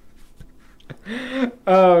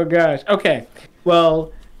 Oh gosh. Okay.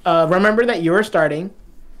 Well, remember that you were starting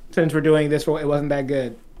since we're doing this. It wasn't that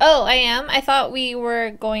good. Oh, I am? I thought we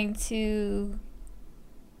were going to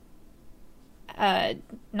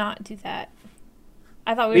not do that.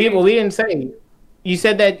 I thought we were... Well, we didn't say. You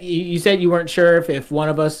said that you said you weren't sure if one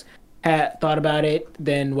of us had thought about it,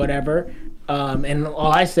 then whatever. And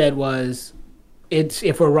all I said was, if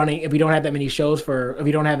we don't have that many shows if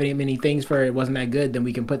we don't have many things for it wasn't that good, then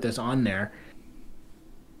we can put this on there.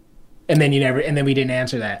 And then we didn't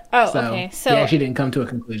answer that. Oh, okay. So we actually didn't come to a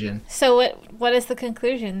conclusion. So what is the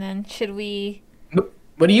conclusion then? Should we...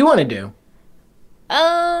 What do you want to do?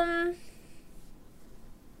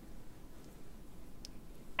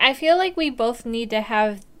 I feel like we both need to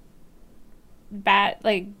have bad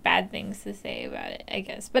things to say about it, I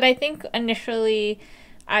guess. But I think initially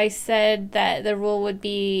I said that the rule would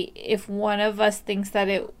be if one of us thinks that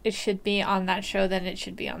it should be on that show, then it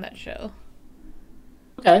should be on that show.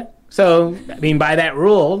 Okay. So, I mean, by that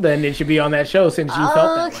rule, then it should be on that show since you felt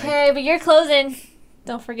that way. Okay, but you're closing.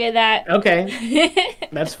 Don't forget that. Okay,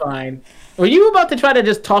 that's fine. Were you about to try to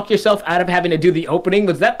just talk yourself out of having to do the opening?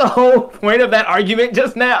 Was that the whole point of that argument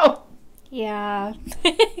just now? Yeah.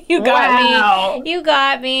 You got me. You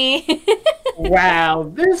got me.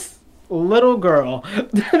 Wow, this little girl.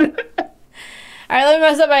 All right, let me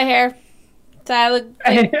mess up my hair. So I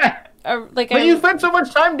look But you spent so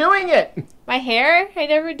much time doing it. My hair? I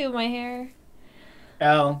never do my hair.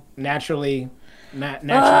 Oh, naturally.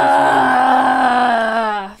 Naturally.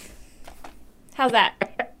 How's that?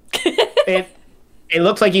 It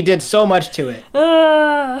looks like you did so much to it.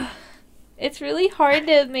 It's really hard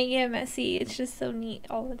to make it messy. It's just so neat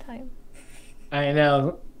all the time. I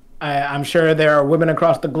know. I'm sure there are women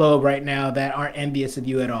across the globe right now that aren't envious of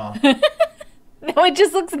you at all. No, it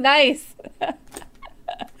just looks nice.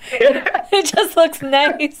 It just looks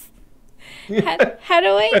nice. How do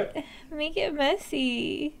I make it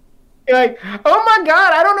messy? You're like, oh my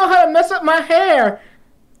god, I don't know how to mess up my hair.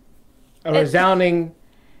 A resounding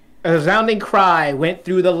cry went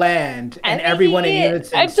through the land, and everyone in unison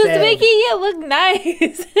said, I'm just making it look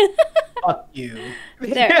nice. Fuck you.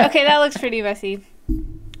 There. Okay, that looks pretty messy.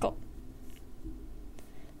 Cool.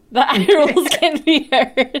 The eye rolls can be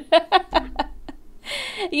heard.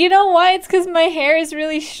 You know why? It's because my hair is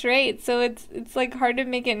really straight, so it's like hard to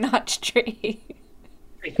make it not straight.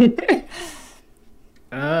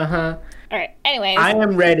 Uh-huh. Alright, anyways. I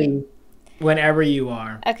am ready whenever you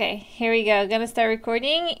are. Okay, here we go. Gonna start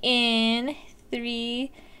recording in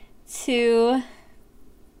 3, 2...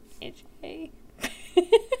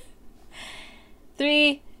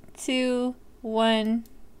 3, 2, 1...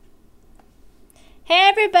 Hey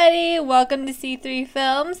everybody! Welcome to C3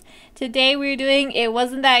 Films. Today we're doing It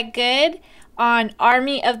Wasn't That Good on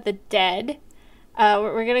Army of the Dead.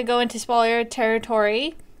 We're going to go into spoiler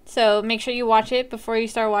territory, so make sure you watch it before you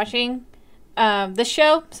start watching the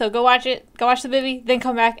show. So go watch it, go watch the movie, then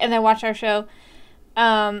come back and then watch our show.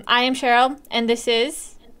 I am Cheryl, and this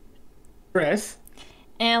is... Chris.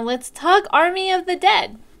 And let's talk Army of the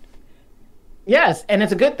Dead. Yes, and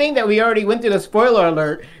it's a good thing that we already went through the spoiler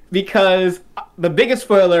alert, because the biggest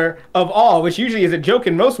spoiler of all, which usually is a joke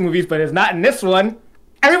in most movies, but is not in this one,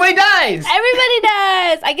 everybody dies! Everybody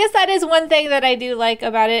dies! I guess that is one thing that I do like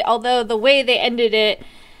about it, although the way they ended it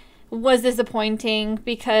was disappointing,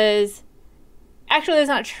 because actually it's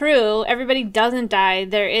not true. Everybody doesn't die.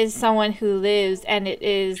 There is someone who lives, and it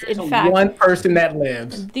is, in fact, one person that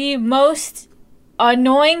lives. The most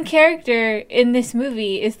annoying character in this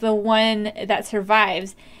movie is the one that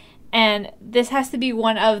survives. And this has to be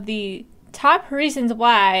one of the top reasons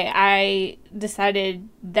why I decided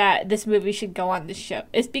that this movie should go on this show.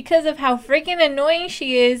 It's because of how freaking annoying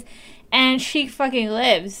she is, and she fucking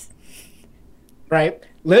lives. Right?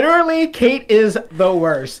 Literally, Kate is the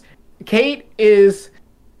worst. Kate is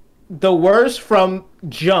the worst from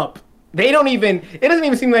jump. It doesn't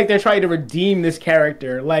even seem like they're trying to redeem this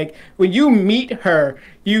character. Like, when you meet her,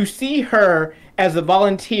 you see her as a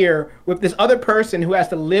volunteer with this other person who has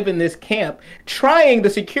to live in this camp, trying the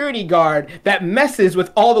security guard that messes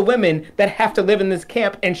with all the women that have to live in this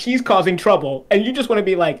camp, and she's causing trouble. And you just want to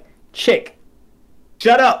be like, chick,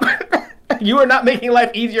 shut up. You are not making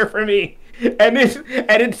life easier for me. And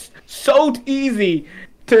it's so easy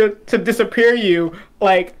to disappear you.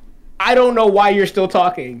 Like, I don't know why you're still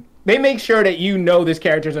talking. They make sure that you know this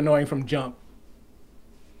character's annoying from jump.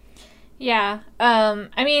 Yeah.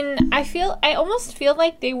 I mean, I almost feel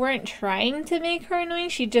like they weren't trying to make her annoying.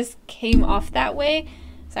 She just came off that way.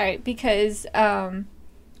 Sorry, because I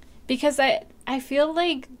feel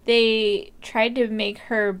like they tried to make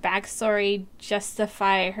her backstory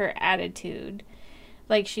justify her attitude.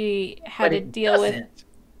 Like she had to deal with...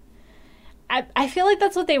 I feel like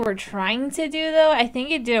that's what they were trying to do, though. I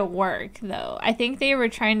think it didn't work, though. I think they were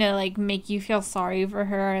trying to, like, make you feel sorry for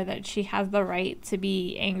her, that she has the right to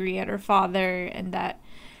be angry at her father, and that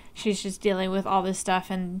she's just dealing with all this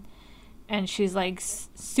stuff, and she's, like,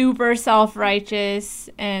 super self-righteous,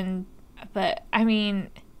 but, I mean,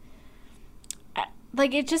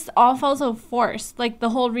 like, it just all felt so forced. Like, the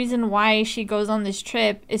whole reason why she goes on this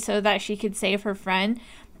trip is so that she could save her friend,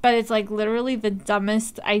 but it's, like, literally the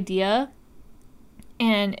dumbest idea.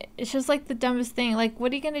 And it's just, like, the dumbest thing. Like,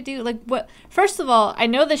 what are you going to do? Like, what? First of all, I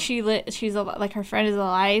know that she's, like, her friend is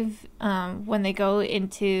alive when they go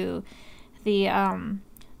into the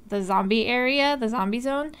zombie area, the zombie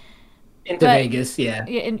zone. Vegas, yeah.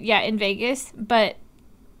 In Vegas. But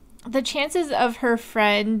the chances of her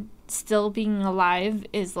friend still being alive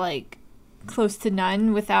is, like, close to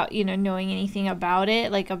none without, knowing anything about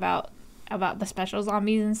it. Like, about the special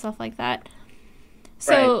zombies and stuff like that.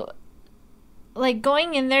 So... Right. Like,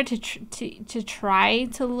 going in there to try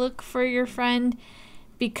to look for your friend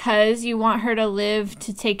because you want her to live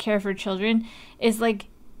to take care of her children is like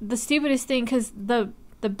the stupidest thing, because the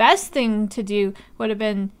best thing to do would have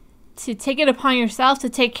been to take it upon yourself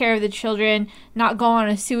to take care of the children, not go on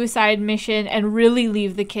a suicide mission and really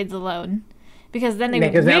leave the kids alone, because then they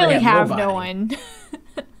would really have no one.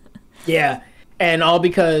 Yeah, and all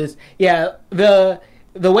because the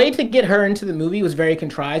way to get her into the movie was very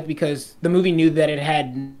contrived, because the movie knew that it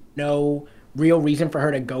had no real reason for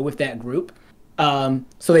her to go with that group.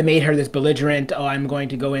 So they made her this belligerent, oh, I'm going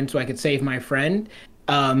to go in so I could save my friend.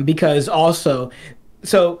 Because also,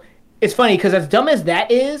 so it's funny because as dumb as that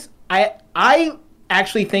is, I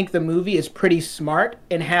actually think the movie is pretty smart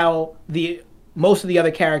in how most of the other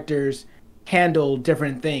characters handle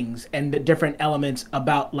different things and the different elements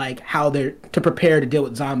about like how they're to prepare to deal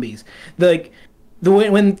with zombies.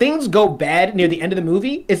 When things go bad near the end of the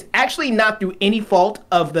movie, it's actually not through any fault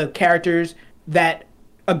of the characters that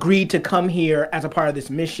agreed to come here as a part of this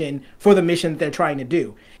mission for the mission that they're trying to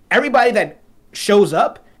do. Everybody that shows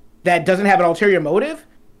up that doesn't have an ulterior motive,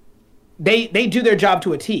 they do their job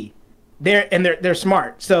to a T. They're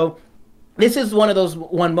smart. So this is one of those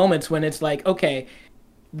moments when it's like, okay,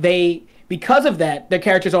 because of that, their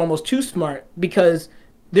characters are almost too smart, because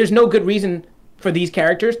there's no good reason for these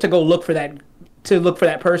characters to go look for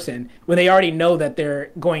that person when they already know that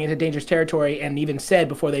they're going into dangerous territory, and even said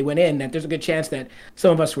before they went in that there's a good chance that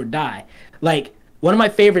some of us would die. Like, one of my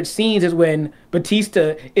favorite scenes is when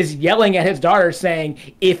Batista is yelling at his daughter saying,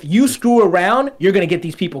 if you screw around, you're going to get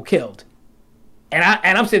these people killed. And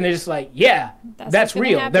I'm sitting there just like, yeah, that's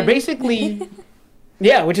real. Happen. They're basically,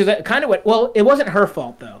 yeah, which is kind of what, well, it wasn't her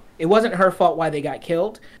fault though. It wasn't her fault why they got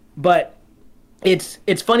killed, but it's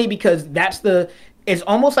funny because it's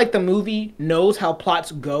almost like the movie knows how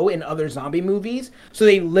plots go in other zombie movies. So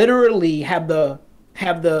they literally have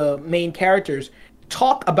the main characters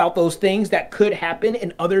talk about those things that could happen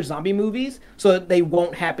in other zombie movies so that they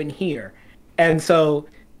won't happen here. And so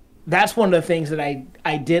that's one of the things that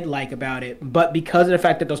I did like about it. But because of the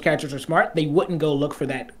fact that those characters are smart, they wouldn't go look for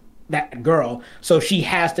that girl. So she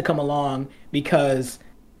has to come along because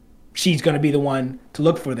she's going to be the one to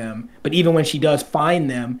look for them. But even when she does find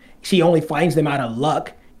them, she only finds them out of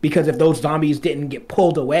luck, because if those zombies didn't get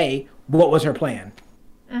pulled away, what was her plan?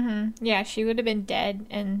 Mm-hmm. Yeah, she would have been dead.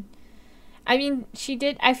 And I mean,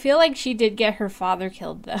 I feel like she did get her father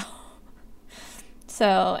killed though.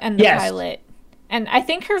 So, and the pilot. And I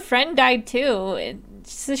think her friend died too.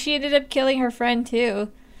 So she ended up killing her friend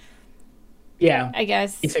too. Yeah. I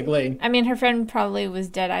guess. Basically. I mean, her friend probably was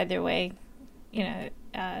dead either way,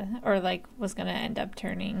 or like was going to end up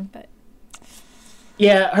turning, but.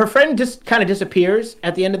 Yeah, her friend just kind of disappears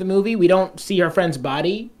at the end of the movie. We don't see her friend's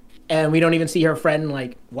body, and we don't even see her friend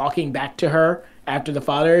like walking back to her after the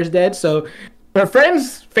father is dead. So her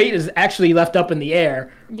friend's fate is actually left up in the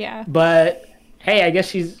air. Yeah. But hey, I guess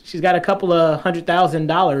she's got a couple of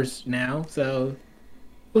 $100,000 now, so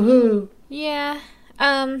woohoo. Yeah.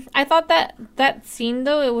 I thought that scene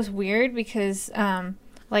though, it was weird because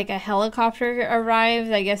like a helicopter arrived,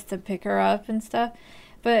 I guess, to pick her up and stuff.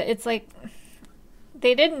 But it's like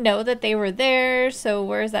they didn't know that they were there, so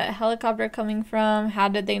where's that helicopter coming from? How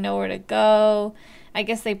did they know where to go? I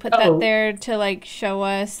guess they put that there to like show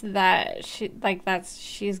us that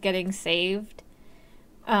she's getting saved.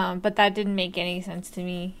 But that didn't make any sense to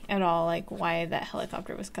me at all, like why that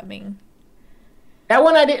helicopter was coming. That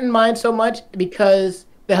one I didn't mind so much because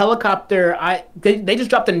the helicopter, they just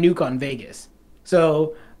dropped a nuke on Vegas.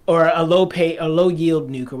 So, or a low yield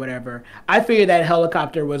nuke or whatever. I figured that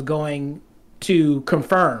helicopter was going to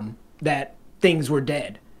confirm that things were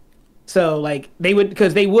dead. So like they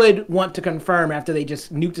would want to confirm after they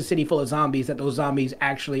just nuked a city full of zombies that those zombies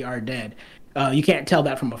actually are dead. You can't tell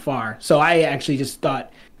that from afar. So I actually just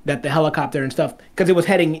thought that the helicopter and stuff, because it was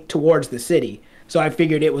heading towards the city. So I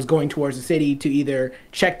figured it was going towards the city to either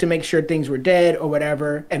check to make sure things were dead or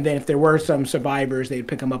whatever. And then if there were some survivors, they'd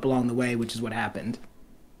pick them up along the way, which is what happened.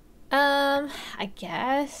 I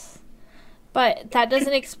guess. But that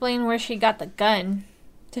doesn't explain where she got the gun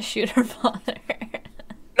to shoot her father.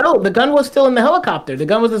 No, the gun was still in the helicopter. The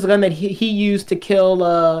gun was the gun that he used to kill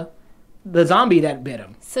the zombie that bit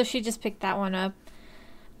him. So she just picked that one up.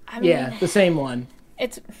 I mean, yeah, the same one.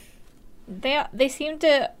 They seem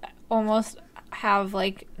to almost have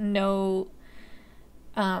like no.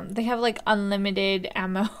 They have like unlimited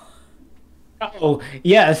ammo. Oh,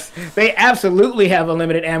 yes. They absolutely have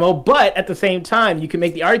unlimited ammo, but at the same time, you can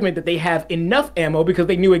make the argument that they have enough ammo because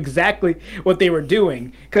they knew exactly what they were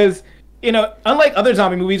doing. Because, unlike other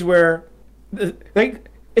zombie movies where, like,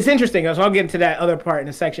 it's interesting, so I'll get into that other part in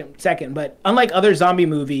a second, but unlike other zombie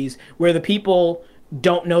movies where the people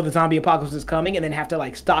don't know the zombie apocalypse is coming and then have to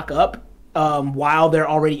like stock up while they're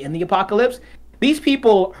already in the apocalypse. These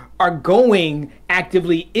people are going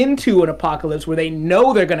actively into an apocalypse where they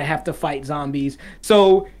know they're going to have to fight zombies.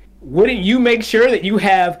 So wouldn't you make sure that you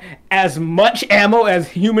have as much ammo as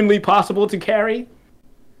humanly possible to carry?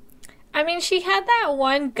 I mean, she had that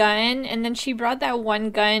one gun, and then she brought that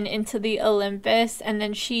one gun into the Olympus, and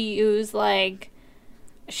then she used, like,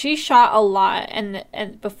 she shot a lot,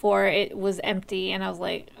 and before it was empty, and I was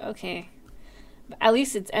like, okay, at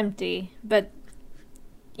least it's empty. But,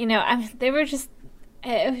 you know, they were just,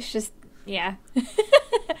 it was just, yeah.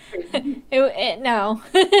 No.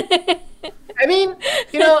 I mean,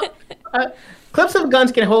 you know, clips of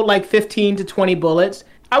guns can hold like 15 to 20 bullets.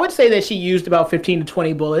 I would say that she used about 15 to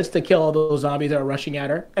 20 bullets to kill all those zombies that are rushing at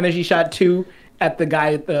her. And then she shot 2 at the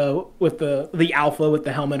guy with the alpha with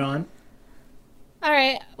the helmet on. All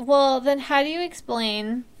right. Well, then how do you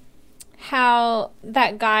explain how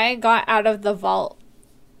that guy got out of the vault?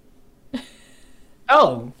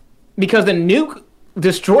 Oh, because the nuke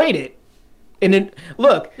destroyed it. And then,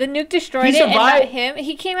 look. The nuke destroyed it and not him?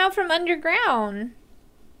 He came out from underground.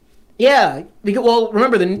 Yeah. Because, well,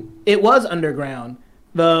 remember, it was underground.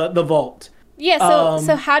 The vault. Yeah,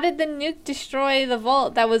 so how did the nuke destroy the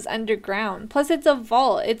vault that was underground? Plus, it's a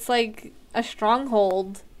vault. It's like a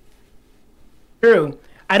stronghold. True.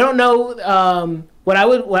 I don't know. What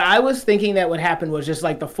I was thinking that would happen was just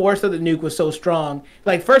like the force of the nuke was so strong.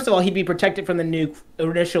 Like, first of all, he'd be protected from the nuke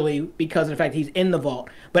initially because of the fact he's in the vault.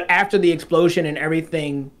 But after the explosion and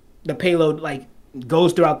everything, the payload like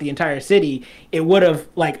goes throughout the entire city. It would have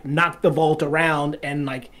like knocked the vault around and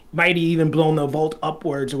like might even blown the vault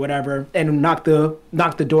upwards or whatever, and knocked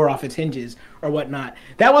the door off its hinges or whatnot.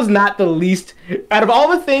 That was not the least out of all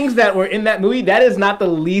the things that were in that movie. That is not the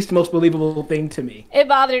least most believable thing to me. It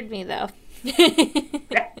bothered me though.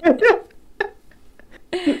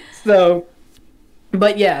 So,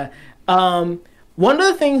 but yeah, one of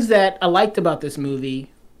the things that I liked about this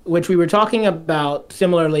movie, which we were talking about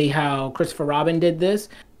similarly, how Christopher Robin did this.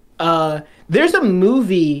 There's a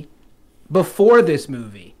movie before this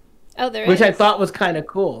movie. Oh, there which is? I thought was kind of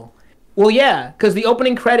cool. Well, yeah, because the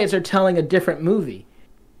opening credits are telling a different movie.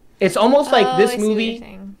 It's almost like this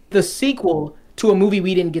movie, the sequel to a movie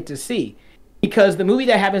we didn't get to see. Because the movie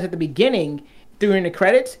that happens at the beginning, during the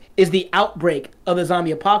credits, is the outbreak of the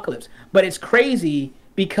zombie apocalypse. But it's crazy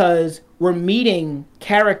because we're meeting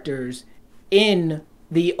characters in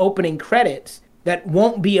the opening credits that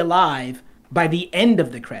won't be alive by the end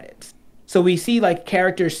of the credits. So we see like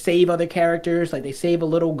characters save other characters, like they save a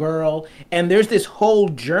little girl, and there's this whole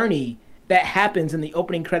journey that happens in the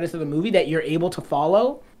opening credits of the movie that you're able to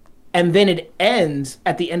follow, and then it ends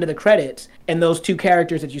at the end of the credits, and those two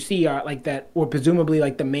characters that you see are like that, or presumably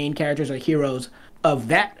like the main characters or heroes of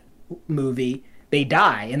that movie, they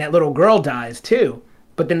die, and that little girl dies too.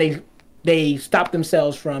 But then they stop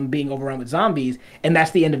themselves from being overrun with zombies, and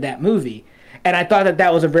that's the end of that movie. And I thought that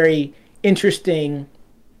that was a very interesting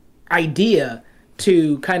idea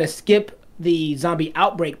to kind of skip the zombie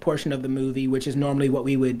outbreak portion of the movie, which is normally what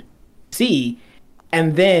we would see,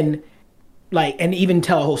 and then like, and even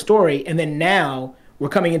tell a whole story. And then now we're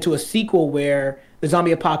coming into a sequel where the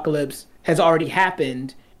zombie apocalypse has already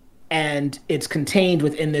happened and it's contained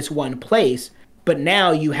within this one place. But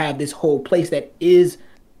now you have this whole place that is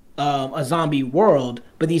a zombie world,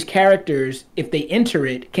 but these characters, if they enter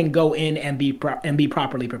it, can go in and be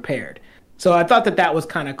properly prepared. So I thought that that was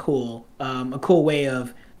kind of cool, a cool way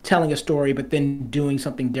of telling a story, but then doing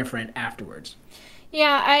something different afterwards.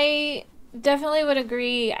 Yeah, I definitely would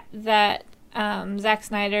agree that Zack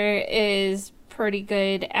Snyder is pretty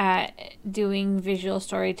good at doing visual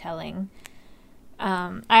storytelling.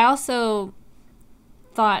 I also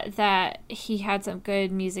thought that he had some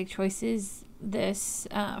good music choices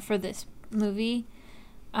for this movie.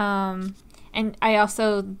 And I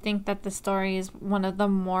also think that the story is one of the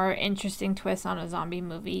more interesting twists on a zombie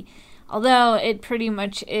movie. Although it pretty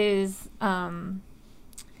much is it's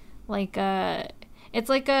a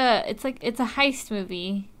heist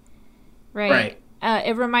movie, right?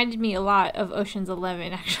 It reminded me a lot of Ocean's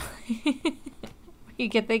 11, actually. You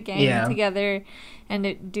get the gang together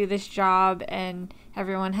and do this job, and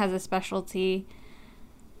everyone has a specialty.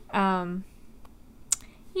 Yeah,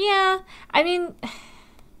 I mean,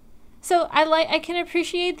 so I can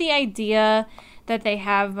appreciate the idea that they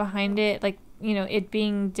have behind it, like, you know, it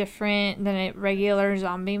being different than a regular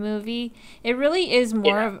zombie movie. It really is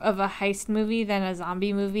more of a heist movie than a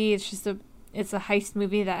zombie movie. It's just it's a heist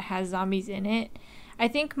movie that has zombies in it. I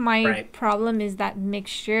think my problem is that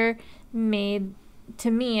mixture made, to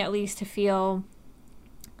me at least, to feel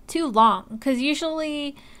too long. Because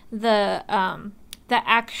usually the the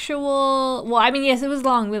actual, well, I mean, yes, it was a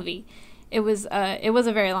long movie. It was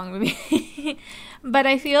a very long movie. But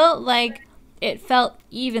I feel like it felt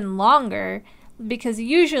even longer because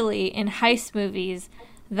usually in heist movies,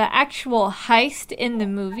 the actual heist in the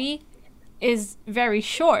movie is very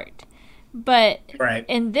short. But Right.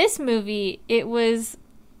 in this movie, it was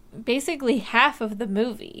basically half of the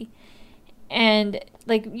movie. And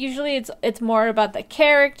like usually it's more about the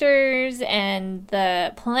characters and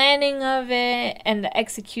the planning of it, and the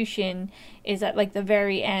execution is at like the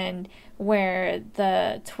very end where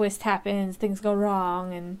the twist happens, things go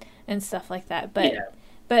wrong and stuff like that. But Yeah.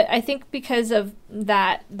 but I think because of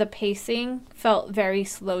that, the pacing felt very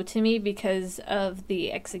slow to me because of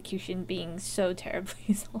the execution being so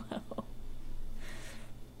terribly slow.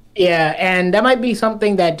 Yeah, and that might be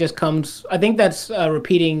something that just comes. I think that's a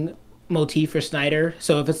repeating motif for Snyder.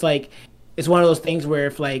 So if it's like, it's one of those things where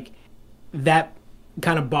if like that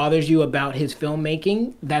kind of bothers you about his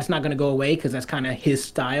filmmaking, that's not going to go away because that's kind of his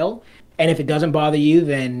style. And if it doesn't bother you,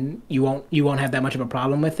 then you won't have that much of a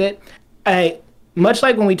problem with it. I much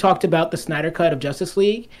like when we talked about the Snyder cut of Justice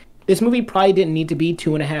League, this movie probably didn't need to be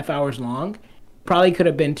 2.5 hours long. Probably could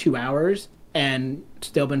have been 2 hours and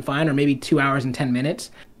still been fine, or maybe 2 hours and 10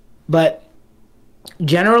 minutes. But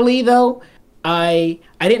generally, though, I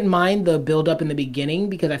didn't mind the build up in the beginning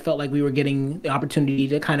because I felt like we were getting the opportunity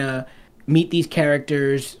to kind of meet these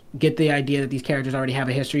characters, get the idea that these characters already have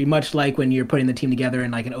a history, much like when you're putting the team together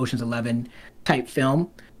in like an Ocean's 11 type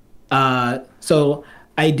film. So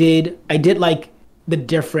I did like the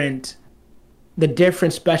different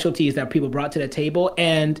specialties that people brought to the table,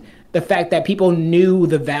 and the fact that people knew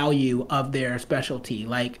the value of their specialty.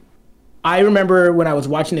 Like, I remember when I was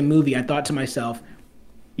watching the movie, I thought to myself,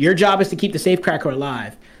 your job is to keep the safecracker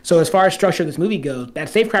alive. So as far as structure of this movie goes, that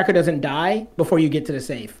safecracker doesn't die before you get to the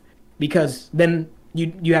safe, because then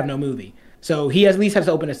you have no movie. So he at least has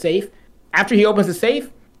to open a safe. After he opens the safe,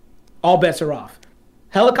 all bets are off.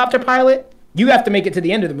 Helicopter pilot, you have to make it to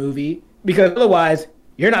the end of the movie because otherwise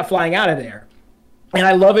you're not flying out of there. And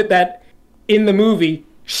I love it that in the movie,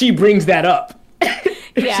 she brings that up.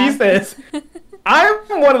 Yeah. She says, I'm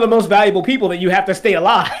one of the most valuable people that you have to stay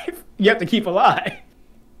alive. You have to keep alive.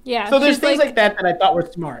 Yeah. So there's she's things like that I thought were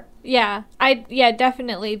smart. Yeah,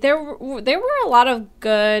 definitely. There were a lot of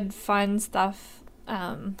good, fun things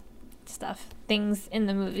in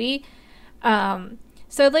the movie.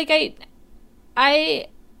 So like I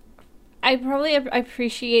probably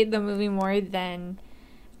appreciate the movie more than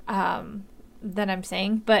I'm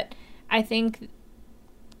saying, but I think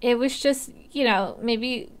it was just,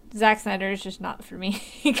 maybe Zack Snyder is just not for me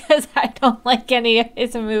because I don't like any of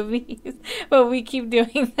his movies, but we keep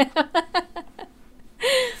doing that.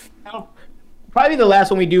 Probably the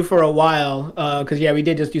last one we do for a while, because we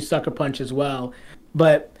did just do Sucker Punch as well.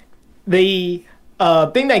 But the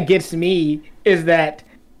thing that gets me is that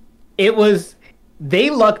they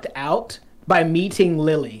lucked out by meeting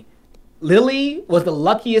Lily. Lily was the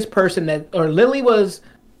luckiest person Lily was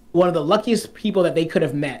one of the luckiest people that they could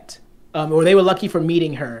have met, or they were lucky for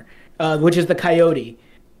meeting her, which is the Coyote.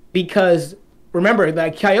 Because remember,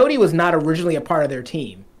 the Coyote was not originally a part of their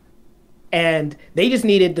team. And they just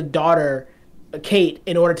needed the daughter, Kate,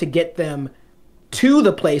 in order to get them to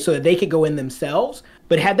the place so that they could go in themselves.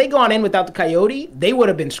 But had they gone in without the Coyote, they would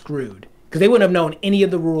have been screwed because they wouldn't have known any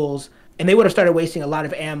of the rules, and they would have started wasting a lot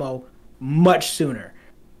of ammo much sooner.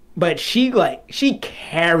 But she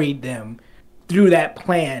carried them through that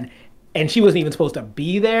plan, and she wasn't even supposed to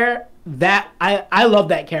be there. That I love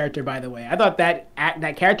that character, by the way. I thought that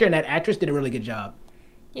character and that actress did a really good job.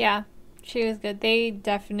 Yeah, she was good. They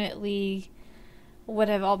definitely would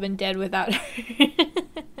have all been dead without her.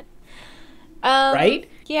 Right?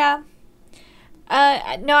 Yeah.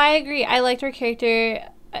 No, I agree. I liked her character.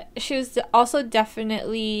 She was also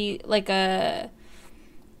definitely like a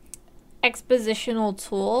expositional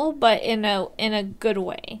tool, but in a good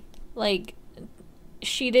way. Like,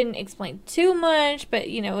 she didn't explain too much, but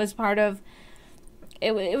it was part of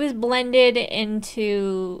it was blended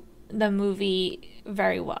into the movie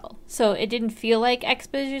very well. So it didn't feel like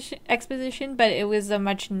exposition, but it was a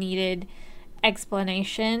much needed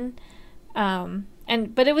explanation.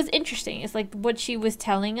 But it was interesting. It's like what she was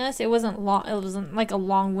telling us. It wasn't long. It wasn't like a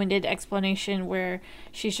long-winded explanation where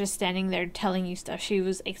she's just standing there telling you stuff. She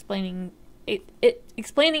was explaining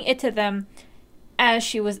it to them as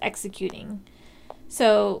she was executing.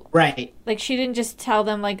 So, right, like, she didn't just tell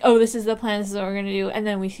them, like, oh, this is the plan, this is what we're going to do, and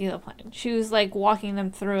then we see the plan. She was, like, walking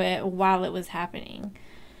them through it while it was happening.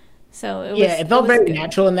 So, it felt very good.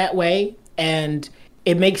 natural in that way, and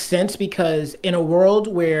it makes sense because in a world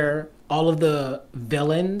where all of the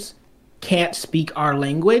villains can't speak our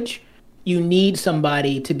language, you need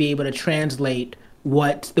somebody to be able to translate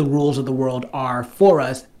what the rules of the world are for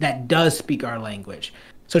us that does speak our language.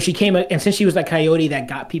 So she came, and since she was that coyote that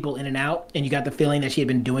got people in and out, and you got the feeling that she had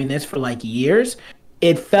been doing this for like years,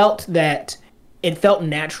 it felt that it felt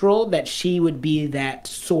natural that she would be that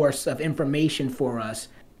source of information for us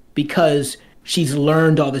because she's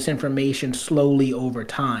learned all this information slowly over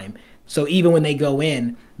time. So even when they go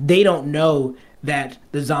in, they don't know that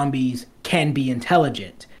the zombies can be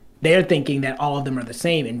intelligent. They're thinking that all of them are the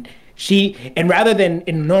same. And rather than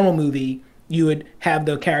in a normal movie, you would have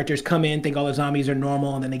the characters come in, think all the zombies are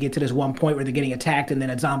normal, and then they get to this one point where they're getting attacked, and then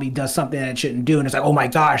a zombie does something that it shouldn't do, and it's like, oh my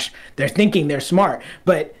gosh, they're thinking they're smart.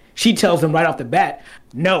 But she tells them right off the bat,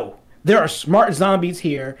 no, there are smart zombies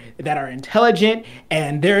here that are intelligent,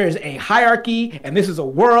 and there is a hierarchy, and this is a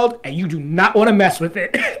world, and you do not want to mess with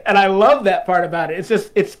it. And I love that part about it. It's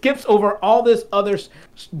just, it skips over all this other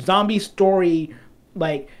zombie story,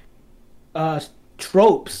 like,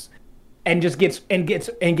 tropes, and just gets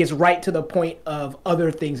right to the point of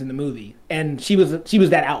other things in the movie. And she was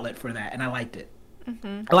that outlet for that, and I liked it.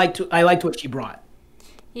 Mm-hmm. I liked what she brought.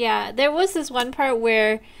 Yeah, there was this one part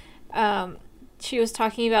where she was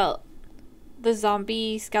talking about the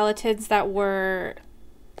zombie skeletons that were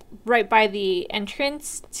right by the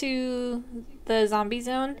entrance to the zombie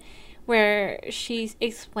zone, where she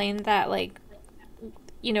explained that, like,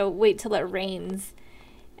 you know, wait till it rains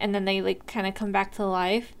and then they like kind of come back to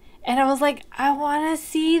life. And I was like, I want to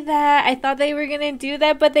see that. I thought they were going to do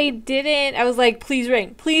that, but they didn't. I was like, please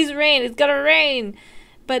rain. Please rain. It's going to rain.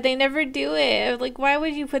 But they never do it. I was like, why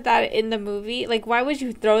would you put that in the movie? Like, why would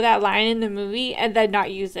you throw that line in the movie and then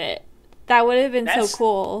not use it? That would have been so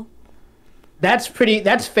cool. That's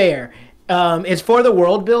fair. It's for the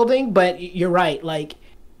world building, but you're right. Like,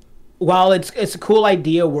 while it's a cool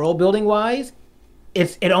idea world building wise,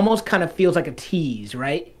 it almost kind of feels like a tease,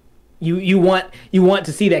 right? You want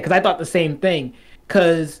to see that, because I thought the same thing.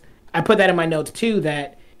 Because I put that in my notes too,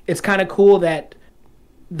 that it's kind of cool that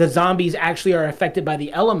the zombies actually are affected by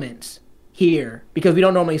the elements here, because we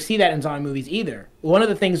don't normally see that in zombie movies either. One of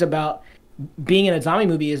the things about being in a zombie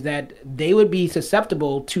movie is that they would be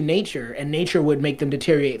susceptible to nature, and nature would make them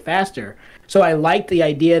deteriorate faster. So I liked the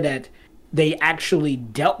idea that they actually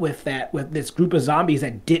dealt with that with this group of zombies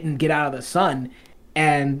that didn't get out of the sun,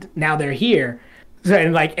 and now they're here.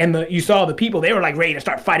 And you saw the people, they were like ready to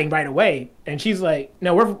start fighting right away, and she's like,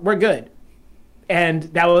 no, we're good. And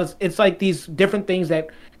it's like these different things that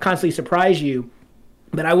constantly surprise you.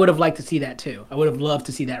 But I would have liked to see that too. I would have loved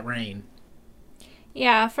to see that rain.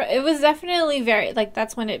 Yeah, it was definitely very, like,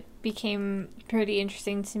 that's when it became pretty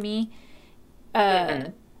interesting to me.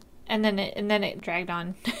 And then it dragged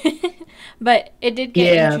on. But it did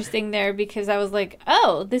get interesting there, because I was like,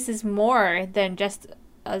 oh, this is more than just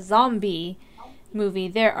a zombie movie.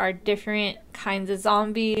 There are different kinds of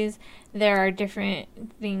zombies. There are different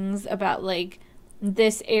things about, like,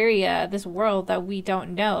 this area, this world that we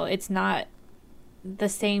don't know. It's not the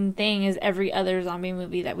same thing as every other zombie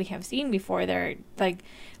movie that we have seen before. There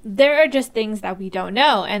are just things that we don't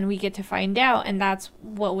know, and we get to find out, and that's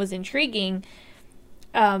what was intriguing.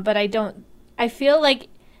 But I feel like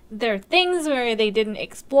there are things where they didn't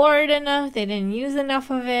explore it enough, they didn't use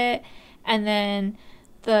enough of it, and then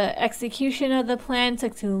the execution of the plan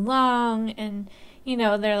took too long, and, you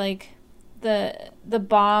know, they're like, the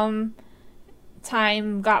bomb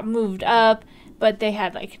time got moved up, but they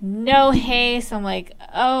had, like, no haste. I'm like,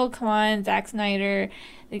 oh, come on, Zack Snyder.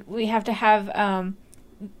 Like, we have to have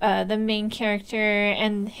the main character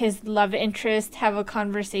and his love interest have a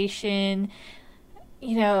conversation,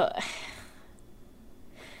 you know.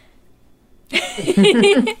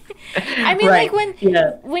 I mean, right.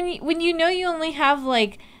 Like, when you know you only have,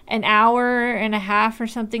 like, an hour and a half or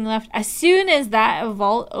something left, as soon as that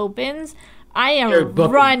vault opens, I am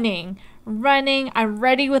running. I'm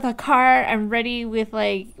ready with a car. I'm ready with,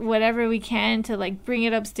 like, whatever we can to, like, bring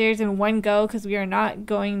it upstairs in one go, because we are not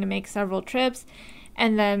going to make several trips.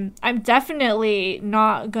 And then I'm definitely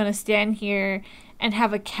not going to stand here and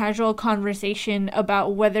have a casual conversation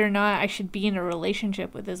about whether or not I should be in a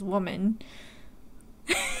relationship with this woman.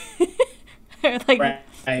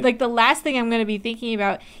 Like the last thing I'm going to be thinking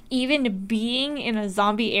about, even being in a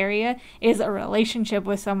zombie area, is a relationship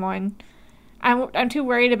with someone. I'm too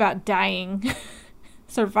worried about dying,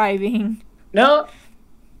 surviving. No,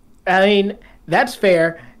 I mean, that's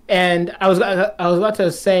fair. And I was about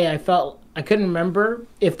to say, I couldn't remember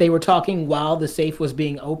if they were talking while the safe was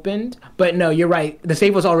being opened, but no, you're right. The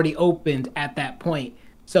safe was already opened at that point.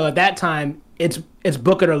 So at that time, it's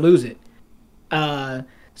book it or lose it.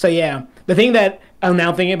 So yeah, the thing that I'm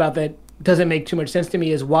now thinking about that doesn't make too much sense to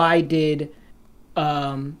me is, why did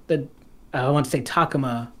the I want to say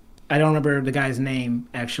Takuma. I don't remember the guy's name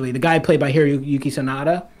actually. The guy played by Hiroyuki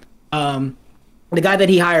Sanada. The guy that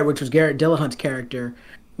he hired, which was Garrett Dillahunt's character,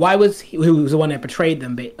 who was the one that betrayed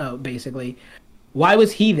them, basically? Why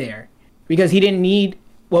was he there? Because he didn't need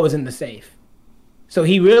what was in the safe. So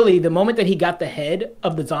he really, the moment that he got the head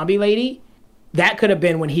of the zombie lady, that could have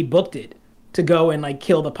been when he booked it to go and like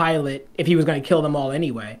kill the pilot if he was going to kill them all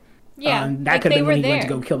anyway. Yeah, that like, could have been when he there. went to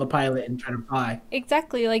go kill the pilot and try to fly.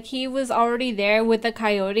 Exactly, like he was already there with the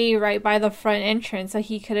coyote right by the front entrance, so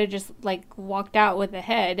he could have just like walked out with the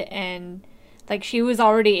head, and like she was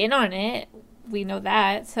already in on it. We know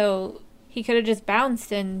that, so he could have just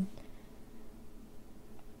bounced. And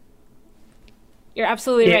you're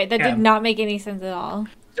absolutely right. That did not make any sense at all.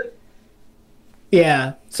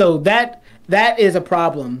 Yeah, so that is a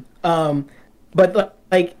problem. But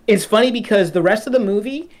like it's funny because the rest of the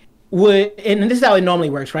movie would, and this is how it normally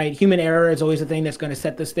works, right? Human error is always the thing that's going to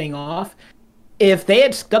set this thing off. If they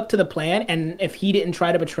had stuck to the plan, and if he didn't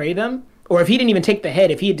try to betray them, or if he didn't even take the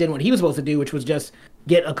head, if he had done what he was supposed to do, which was just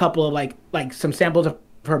get a couple of like some samples of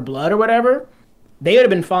her blood or whatever, they would have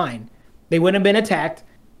been fine. They wouldn't have been attacked.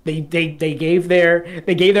 They gave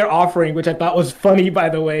their offering, which I thought was funny, by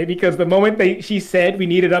the way, because the moment she said we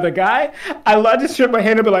need another guy, I just shook my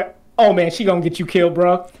hand and be like, oh man, she gonna get you killed,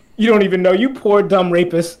 bro. You don't even know, you poor dumb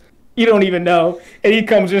rapist. You don't even know. And he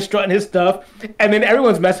comes just strutting his stuff, and then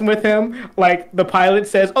everyone's messing with him. Like the pilot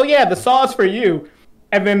says, oh yeah, the saw's for you.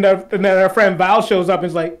 And then our friend Val shows up and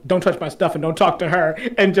is like, don't touch my stuff and don't talk to her,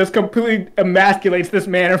 and just completely emasculates this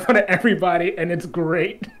man in front of everybody, and it's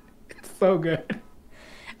great. It's so good.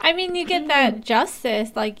 I mean, you get that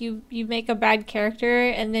justice. Like you make a bad character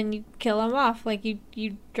and then you kill him off. Like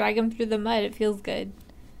you drag him through the mud. It feels good.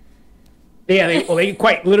 Yeah, they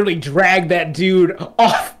quite literally drag that dude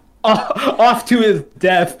off to his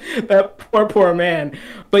death. That poor man.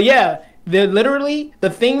 But yeah, the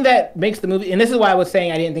thing that makes the movie, and this is why I was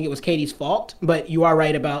saying I didn't think it was Katie's fault, but you are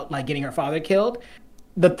right about like getting her father killed.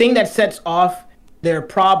 The thing that sets off their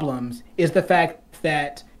problems is the fact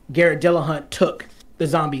that Garrett Dillahunt took the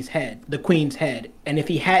zombie's head, the queen's head, and if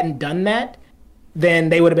he hadn't done that, then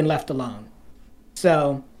they would have been left alone.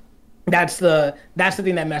 So that's the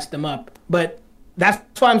thing that messed them up. But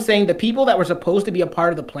that's why I'm saying the people that were supposed to be a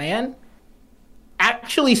part of the plan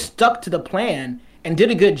actually stuck to the plan and did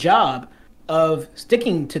a good job of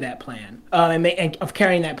sticking to that plan, and of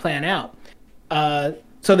carrying that plan out.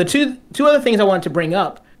 So the two other things I wanted to bring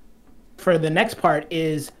up for the next part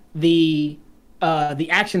is the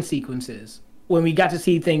action sequences when we got to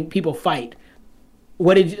see people fight.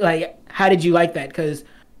 What did you like? How did you like that? Because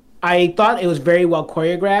I thought it was very well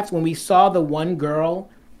choreographed. When we saw the one girl,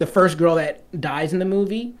 the first girl that dies in the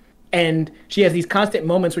movie, and she has these constant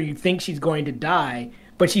moments where you think she's going to die,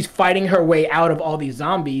 but she's fighting her way out of all these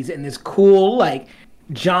zombies in this cool, like,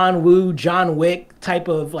 John Woo, John Wick type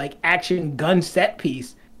of, like, action gun set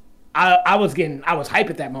piece. I was hyped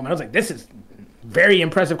at that moment. I was like, this is very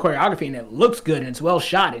impressive choreography, and it looks good, and it's well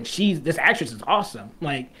shot, and this actress is awesome.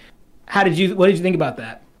 Like, what did you think about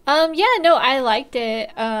that? Yeah, no, I liked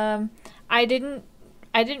it. I didn't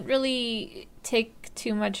really take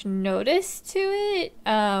too much notice to it,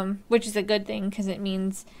 which is a good thing because it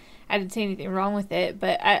means I didn't see anything wrong with it.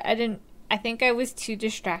 But I think I was too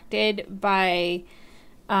distracted by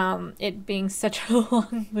it being such a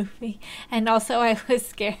long movie, and also I was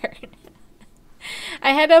scared.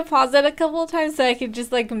 I had to pause it a couple of times so I could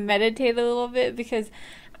just like meditate a little bit because,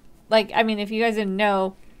 like, I mean, if you guys didn't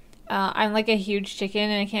know, I'm like a huge chicken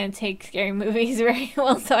and I can't take scary movies very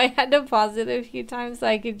well, so I had to pause it a few times so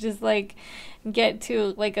I could just like get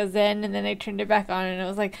to like a zen, and then I turned it back on and I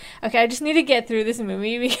was like, okay, I just need to get through this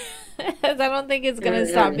movie because I don't think it's gonna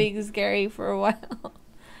stop being scary for a while.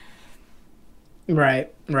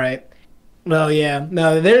 Right. Well, yeah.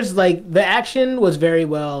 No, there's like the action was very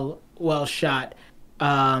well shot.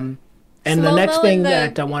 And Slow-mo the next thing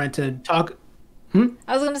that I wanted to talk.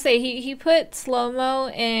 I was gonna say he put slow-mo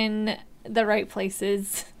in the right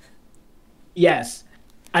places. Yes.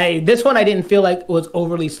 This one I didn't feel like was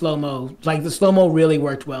overly slow-mo. Like the slow-mo really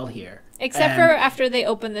worked well here. Except for after they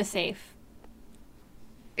open the safe.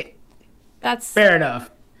 That's fair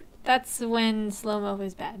enough. That's when slow-mo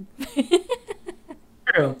is bad.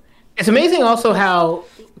 True. It's amazing also how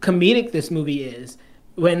comedic this movie is.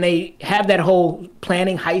 When they have that whole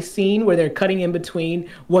planning heist scene where they're cutting in between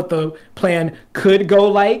what the plan could go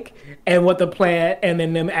like and what the plan, and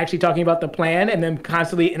then them actually talking about the plan and them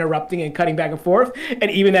constantly interrupting and cutting back and forth.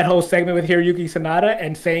 And even that whole segment with Hiroyuki Sanada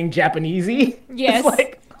and saying Japanesey. Yes. It's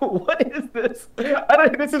like, what is this?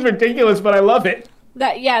 This is ridiculous, but I love it.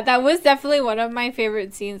 That was definitely one of my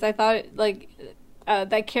favorite scenes. I thought like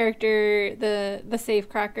that character, the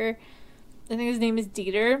safecracker. I think his name is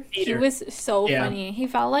Dieter. He was so funny. He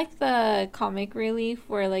felt like the comic relief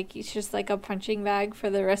where like he's just like a punching bag for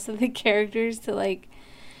the rest of the characters to like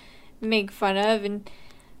make fun of, and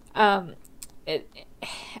I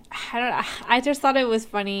just thought it was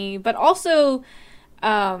funny, but also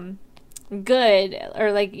good,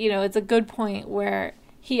 or like, you know, it's a good point where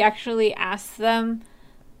he actually asks them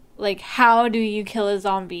like, how do you kill a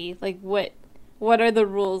zombie? Like what are the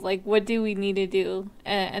rules? Like, what do we need to do?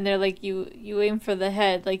 And they're like, you aim for the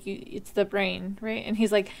head, like it's the brain, right? And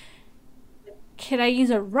he's like, can I use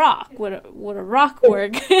a rock? Would a rock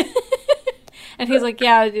work? And he's like,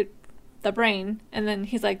 yeah, the brain. And then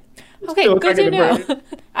he's like, okay, good to know.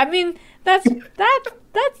 I mean, that's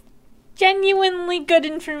genuinely good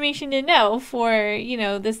information to know for, you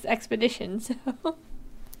know, this expedition. So.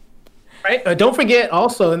 Right. Don't forget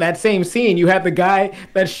also in that same scene, you have the guy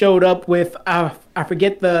that showed up with, I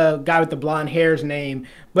forget the guy with the blonde hair's name,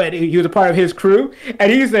 but he was a part of his crew.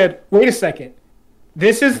 And he said, wait a second.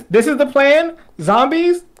 This is the plan?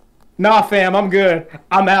 Zombies? Nah, fam, I'm good.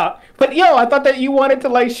 I'm out. But yo, I thought that you wanted to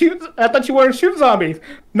like shoot. I thought you wanted to shoot zombies.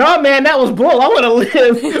 Nah, man, that was bull. I want to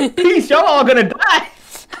live. Peace. Y'all all gonna die.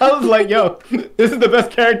 I was like, yo, this is the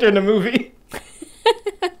best character in the movie.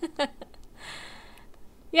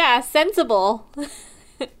 Yeah, sensible.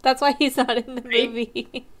 That's why he's not in the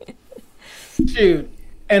movie. Shoot.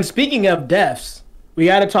 And speaking of deaths, we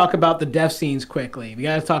got to talk about the death scenes quickly. We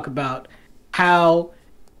got to talk about how,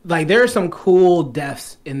 like, there are some cool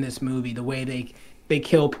deaths in this movie. The way they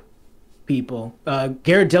kill people.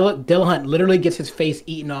 Garrett Dillahunt literally gets his face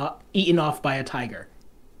eaten off by a tiger.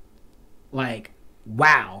 Like,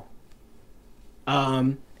 wow.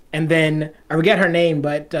 And then I forget her name,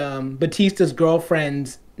 but Batista's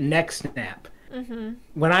girlfriend's neck snap. Mm-hmm.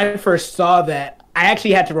 When I first saw that, I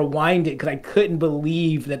actually had to rewind it because I couldn't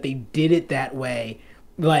believe that they did it that way.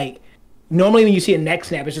 Like, normally when you see a neck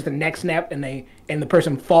snap, it's just a neck snap and the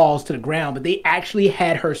person falls to the ground. But they actually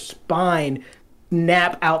had her spine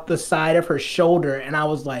snap out the side of her shoulder, and I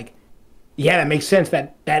was like, yeah, that makes sense.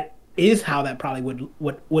 That is how that probably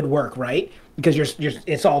would work, right? Because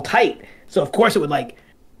it's all tight. So of course it would like.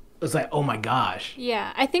 It's like, oh my gosh.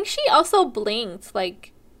 Yeah, I think she also blinked,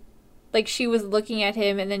 like she was looking at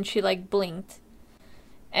him and then she like blinked.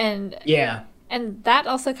 And yeah. And that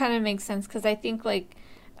also kind of makes sense because I think like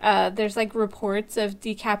there's like reports of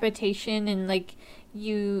decapitation and like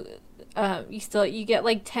you get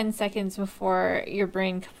like 10 seconds before your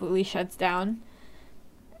brain completely shuts down.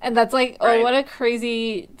 And that's like, right. Oh, what a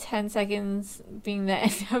crazy 10 seconds being the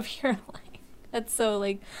end of your life. That's so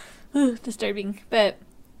like disturbing. But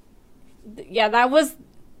yeah, that was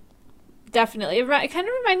definitely, it kind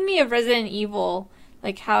of reminded me of Resident Evil,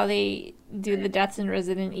 like how they do the deaths in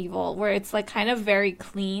Resident Evil, where it's like kind of very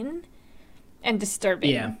clean and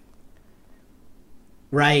disturbing. Yeah.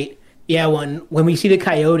 Right. Yeah, when we see the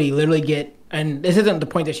coyote literally get, and this isn't the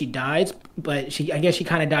point that she dies, but I guess she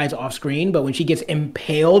kind of dies off screen, but when she gets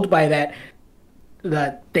impaled by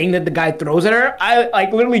the thing that the guy throws at her, I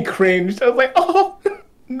like literally cringed. I was like, oh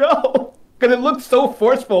no. Because it looked so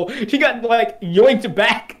forceful. She got, like, yoinked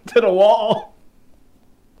back to the wall.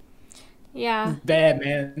 Yeah. Bad,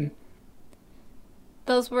 man.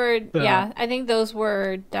 Those were, yeah, I think those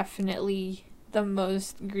were definitely the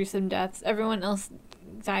most gruesome deaths. Everyone else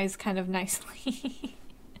dies kind of nicely.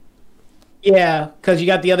 Yeah, because you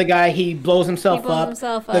got the other guy, he blows himself up.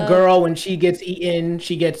 The girl, when she gets eaten,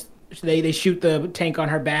 they shoot the tank on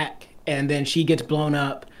her back, and then she gets blown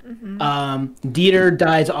up. Mm-hmm. Dieter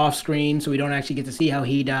dies off screen, so we don't actually get to see how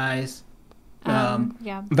he dies.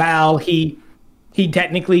 Yeah. Val,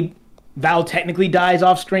 Val technically dies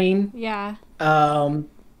off screen. Yeah.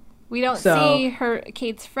 We don't see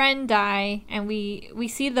Kate's friend die, and we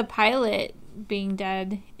see the pilot being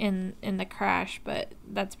dead in the crash, but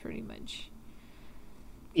that's pretty much.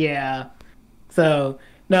 Yeah. So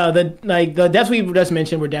no, the deaths we just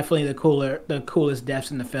mentioned were definitely the coolest deaths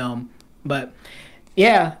in the film, but.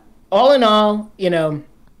 Yeah, all in all, you know,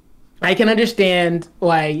 I can understand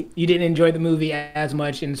why you didn't enjoy the movie as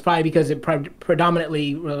much, and it's probably because it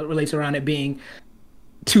predominantly relates around it being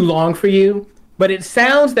too long for you. But it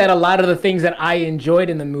sounds that a lot of the things that I enjoyed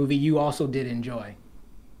in the movie, you also did enjoy.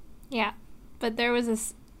 Yeah, but there was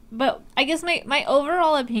this. But I guess my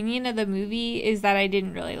overall opinion of the movie is that I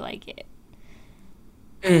didn't really like it.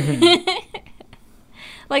 Mm-hmm.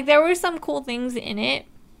 Like, there were some cool things in it.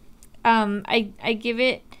 I give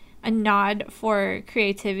it a nod for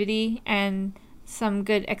creativity and some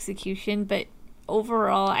good execution, but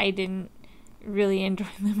overall I didn't really enjoy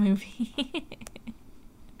the movie.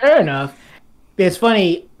 Fair enough. It's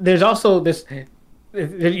funny, there's also this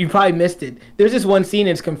You probably missed it. There's this one scene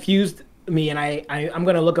that's confused me, and I'm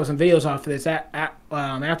gonna look up some videos off of this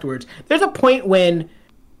afterwards. There's a point when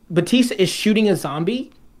Batista is shooting a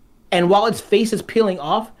zombie, and while its face is peeling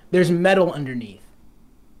off, there's metal underneath.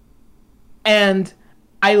 And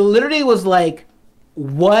I literally was like,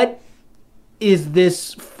 "What is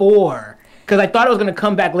this for?" Because I thought it was gonna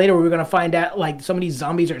come back later, where we were gonna find out like some of these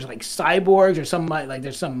zombies are like cyborgs or some like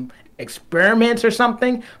there's some experiments or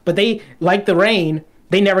something. But they, like the rain,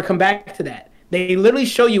 they never come back to that. They literally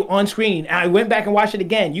show you on screen. And I went back and watched it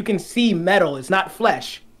again. You can see metal; it's not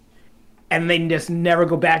flesh, and they just never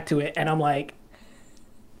go back to it. And I'm like,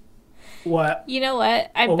 what? You know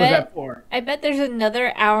what? What was that for? I bet there's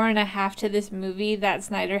another hour and a half to this movie that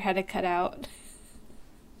Snyder had to cut out.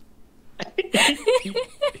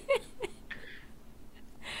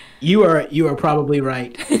 You are probably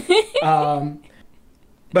right.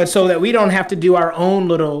 But so that we don't have to do our own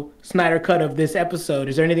little Snyder cut of this episode,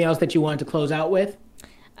 is there anything else that you wanted to close out with?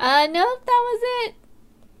 No, that was it.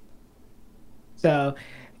 So,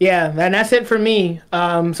 yeah, and that's it for me.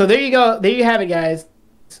 So there you go. There you have it, guys.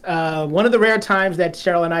 One of the rare times that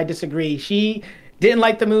Cheryl and I disagree. She didn't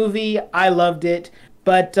like the movie. I loved it.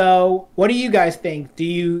 But what do you guys think?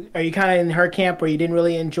 Are you kind of in her camp where you didn't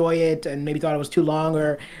really enjoy it and maybe thought it was too long,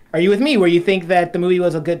 or are you with me where you think that the movie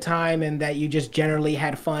was a good time and that you just generally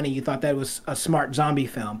had fun and you thought that was a smart zombie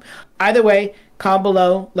film? Either way, comment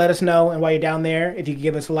below, let us know, and while you're down there, if you could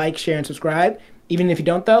give us a like, share, and subscribe. Even if you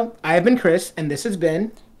don't, though, I have been Chris, and this has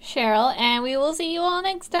been Cheryl, and we will see you all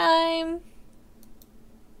next time.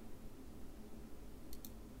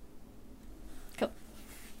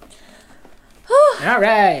 all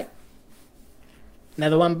right.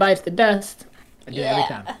 Another one bites the dust. I do it every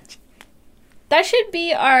time. That should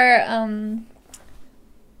be our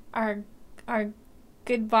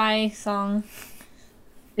goodbye song.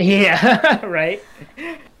 Yeah, right.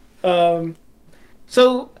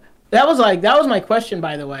 So that was my question,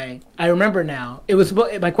 by the way. I remember now.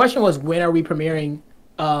 My question was, when are we premiering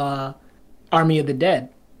Army of the Dead?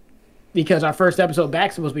 Because our first episode back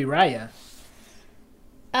is supposed to be Raya.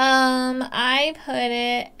 I put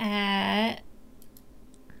it at.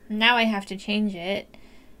 Now I have to change it.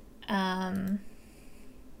 Hang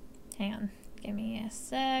on. Give me a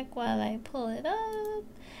sec while I pull it up.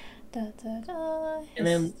 Da, da, da. And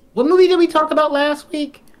then, what movie did we talk about last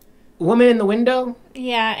week? Woman in the Window?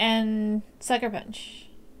 Yeah, and Sucker Punch.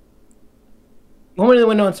 Woman in the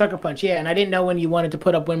Window and Sucker Punch, yeah. And I didn't know when you wanted to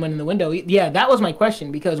put up Woman in the Window. Yeah, that was my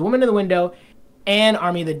question, because Woman in the Window and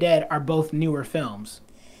Army of the Dead are both newer films.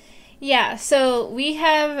 Yeah, so we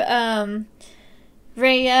have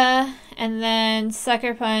Raya, and then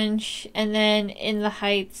Sucker Punch, and then In the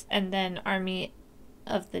Heights, and then Army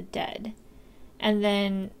of the Dead. And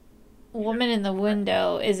then Woman in the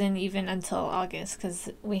Window isn't even until August, because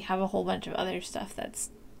we have a whole bunch of other stuff that's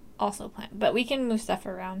also planned. But we can move stuff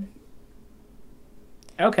around.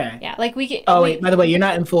 Okay. Yeah, like we can... Oh, wait, by the way, you're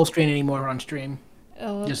not in full screen anymore on stream.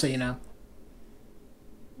 Oh, just so you know.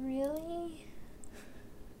 Really?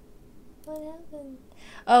 What happened?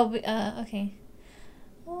 Oh, okay.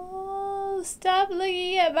 Oh, stop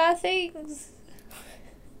looking at my things.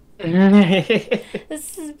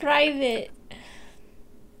 This is private.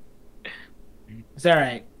 It's all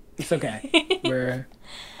right. It's okay. We've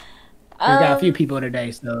got a few people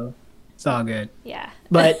today, so it's all good. Yeah.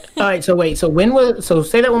 But all right. So wait. So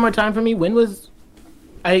say that one more time for me. When was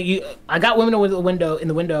I got Women in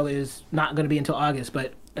the Window is not going to be until August,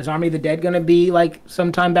 but is Army of the Dead going to be like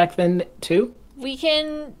sometime back then too? We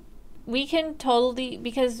can totally,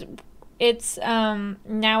 because it's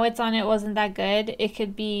now it's on It Wasn't That Good. It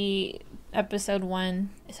could be episode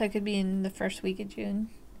 1, so it could be in the first week of June.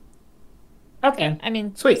 Okay. I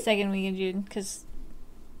mean, sweet. Second week of June, because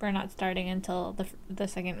we're not starting until the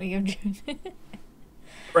second week of June.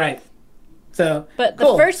 Right. So, but the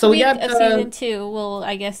cool. first week of season 2 will,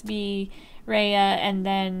 I guess, be Raya, and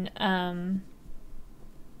then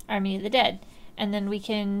Army of the Dead, and then we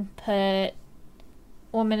can put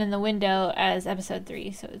Woman in the Window as episode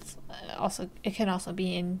 3. So it can also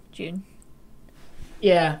be in June.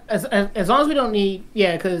 Yeah, as long as we don't need,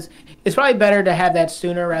 because it's probably better to have that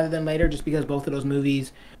sooner rather than later, just because both of those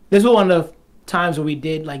movies. This was one of the times where we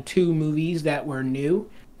did like 2 movies that were new,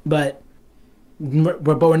 but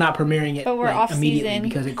we're not premiering it. But we're like, off immediately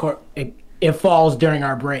season because it falls during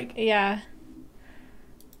our break. Yeah.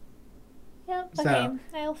 Yep. So, okay,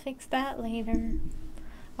 I'll fix that later.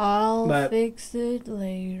 I'll fix it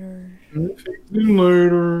later.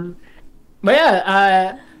 But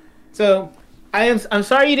yeah, so I'm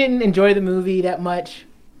sorry you didn't enjoy the movie that much.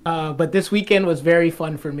 But this weekend was very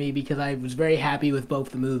fun for me because I was very happy with both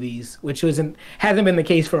the movies, which hasn't been the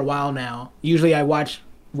case for a while now. Usually I watch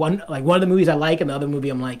one of the movies I like and the other movie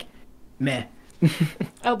I'm like, meh.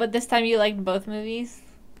 Oh, but this time you liked both movies?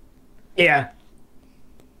 Yeah.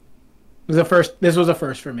 This was a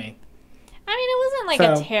first for me. I mean, it wasn't like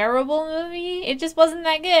So- a terrible movie. It just wasn't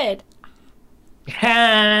that good.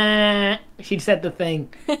 She said the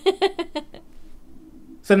thing.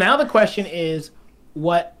 So now the question is,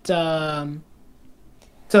 what? So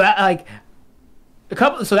that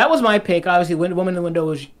so that was my pick. Obviously, Woman in the Window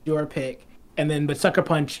was your pick, and then but Sucker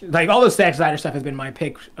Punch, like all the Zack Snyder stuff, has been my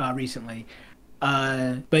pick recently.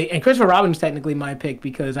 And Christopher Robin's technically my pick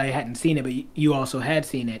because I hadn't seen it, but you also had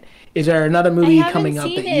seen it. Is there another I movie haven't coming up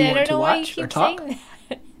seen that it. you I want don't to know why you watch or keep talk? saying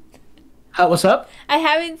that. What's up? I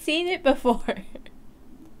haven't seen it before.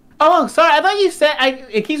 Oh, sorry. I thought you said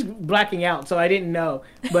it keeps blacking out, so I didn't know.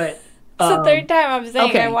 But It's the third time I'm saying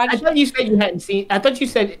okay, I watched. I thought you said you hadn't seen. I thought you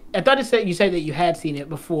said that you had seen it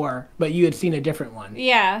before, but you had seen a different one.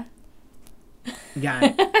 Yeah. Got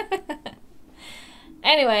it.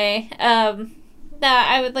 Anyway, no,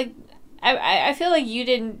 I would like. I feel like you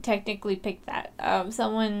didn't technically pick that.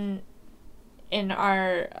 Someone in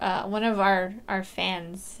our one of our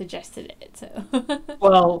fans suggested it. So.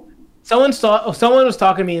 Well, someone was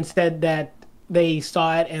talking to me and said that they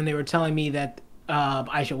saw it and they were telling me that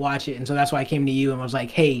I should watch it, and so that's why I came to you and was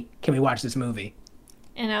like, "Hey, can we watch this movie?"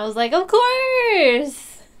 And I was like, of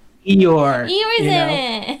course. Eeyore. Eeyore's you know?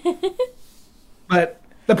 in it. But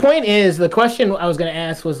the point is, the question I was going to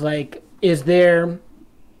ask was like, is there?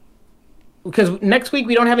 Because next week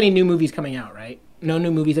we don't have any new movies coming out, right? No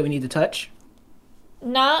new movies that we need to touch.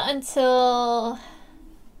 Not until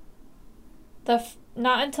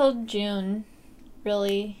not until June,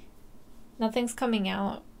 really. Nothing's coming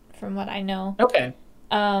out from what I know. Okay.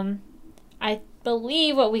 I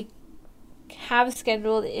believe what we have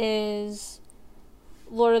scheduled is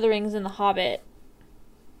Lord of the Rings and The Hobbit.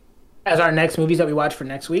 As our next movies that we watch for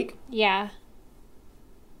next week. Yeah.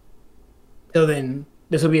 So then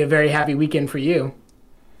this will be a very happy weekend for you.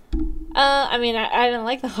 I mean, I didn't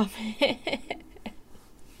like The Hobbit.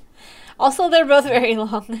 Also, they're both very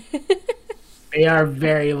long. They are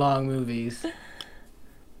very long movies.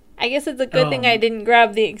 I guess it's a good thing I didn't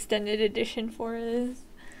grab the extended edition for this.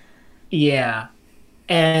 Yeah.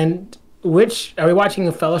 And which are we watching?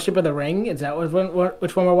 The Fellowship of the Ring? Is that which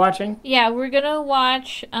one we're watching? Yeah, we're gonna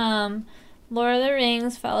watch Lord of the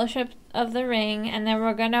Rings, Fellowship of the Ring, and then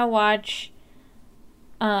we're gonna watch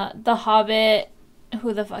The Hobbit.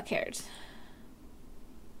 Who the fuck cares?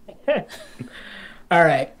 All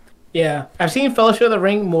right. Yeah, I've seen Fellowship of the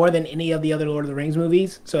Ring more than any of the other Lord of the Rings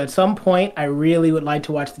movies. So at some point, I really would like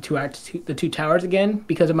to watch the Two Towers again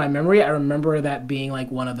because of my memory. I remember that being like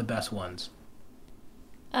one of the best ones.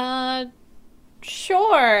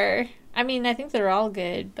 Sure. I mean, I think they're all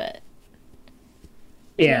good, but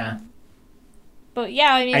Yeah,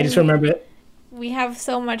 yeah, I mean, I just remember it. we have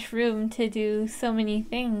so much room to do so many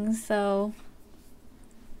things, so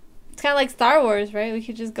it's kind of like Star Wars, right? We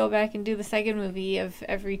could just go back and do the second movie of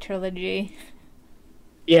every trilogy.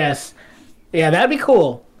 Yes, yeah, that'd be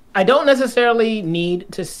cool. I don't necessarily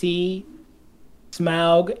need to see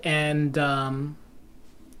Smaug and I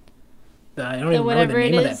don't even remember the whatever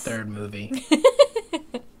it name of that is. third movie.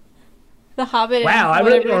 The Hobbit. Wow, I and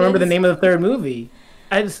really whatever don't it remember the is. name of the third movie.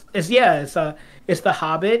 It's The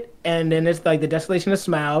Hobbit, and then it's like the Desolation of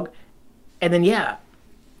Smaug, and then yeah,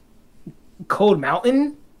 Cold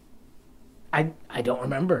Mountain. I don't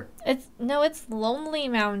remember. It's Lonely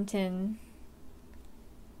Mountain.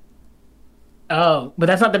 Oh, but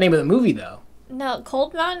that's not the name of the movie though. No,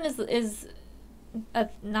 Cold Mountain is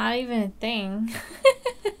not even a thing.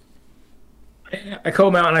 A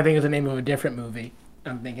Cold Mountain, I think, is the name of a different movie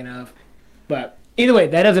I'm thinking of. But either way,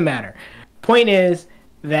 that doesn't matter. Point is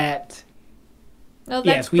that No, that's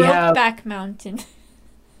Yes, we have- Brokeback Mountain.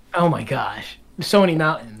 oh my gosh, there's so many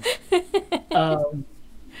mountains.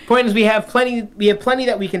 Point is, we have plenty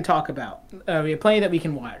that we can talk about. We have plenty that we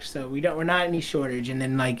can watch, so we're not any shortage. And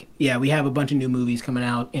then we have a bunch of new movies coming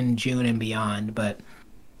out in June and beyond. But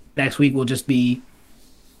next week will just be,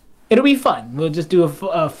 it'll be fun. We'll just do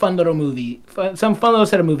a fun little movie, some fun little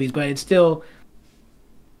set of movies, but it's still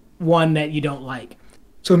one that you don't like.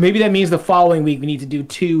 So maybe that means the following week we need to do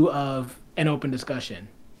 2 of an open discussion.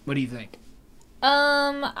 What do you think?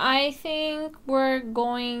 I think we're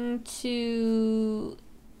going to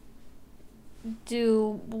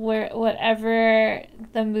do whatever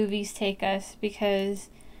the movies take us because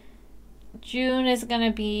June is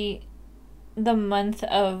gonna be the month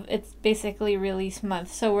of, it's basically release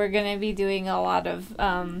month, so we're gonna be doing a lot of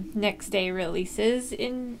next day releases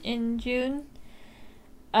in June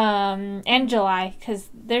and July, because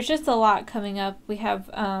there's just a lot coming up. We have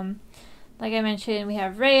like I mentioned, we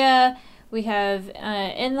have Raya, we have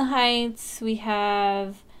In the Heights, we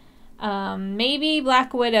have maybe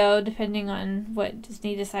Black Widow, depending on what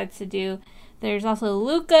Disney decides to do. There's also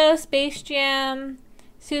Luca, Space Jam,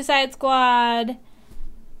 Suicide Squad,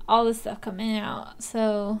 all this stuff coming out.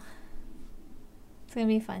 So it's gonna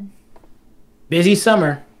be fun. Busy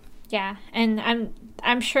summer. Yeah, and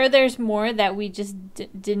I'm sure there's more that we just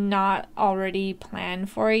did not already plan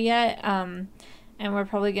for yet. And we're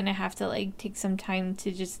probably gonna have to like take some time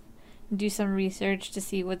to just do some research to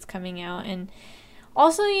see what's coming out. And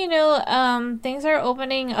also, things are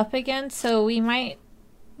opening up again, so we might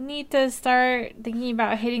need to start thinking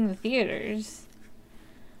about hitting the theaters.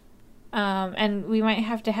 And we might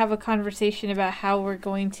have to have a conversation about how we're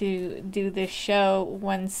going to do this show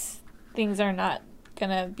once things are not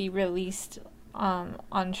gonna be released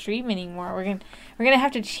on stream anymore. We're gonna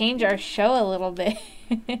have to change our show a little bit,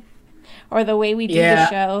 or the way we do the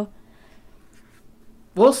show.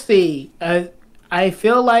 We'll see. I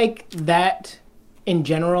feel like that in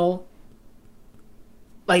general.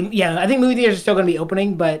 I think movie theaters are still going to be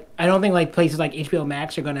opening, but I don't think like places like HBO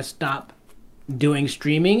Max are going to stop doing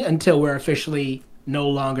streaming until we're officially no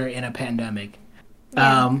longer in a pandemic.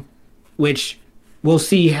 Yeah. Which we'll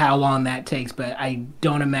see how long that takes, but I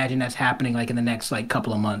don't imagine that's happening like in the next like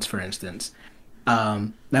couple of months, for instance.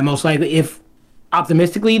 That most likely, if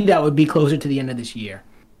optimistically, that would be closer to the end of this year,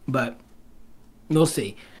 but we'll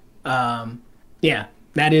see.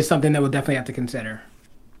 That is something that we'll definitely have to consider.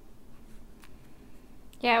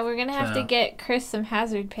 Yeah, we're gonna have to get Chris some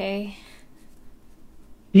hazard pay.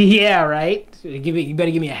 Yeah, right. You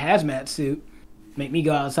better give me a hazmat suit. Make me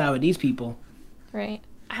go outside with these people. Right.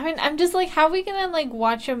 I mean, I'm just like, how are we gonna like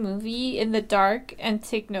watch a movie in the dark and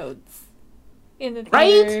take notes in the theater?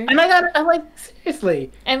 Right? And I'm like,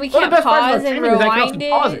 seriously. And we can't pause and rewind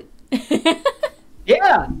it.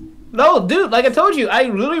 Yeah. No, dude, like I told you, I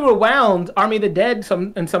literally rewound Army of the Dead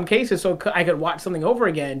in some cases so I could watch something over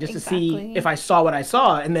again just to see if I saw what I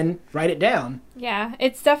saw and then write it down. Yeah,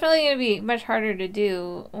 it's definitely going to be much harder to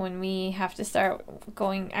do when we have to start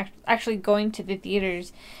actually going to the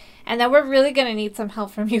theaters. And then we're really going to need some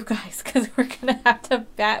help from you guys because we're going to have to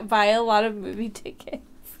buy a lot of movie tickets.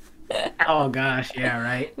 Oh, gosh, yeah,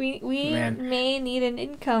 right. We may need an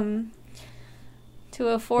income to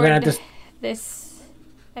afford this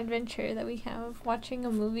adventure that we have, watching a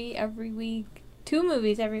movie every week. 2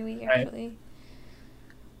 movies every week, actually. Right.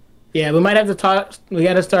 Yeah, we might have to we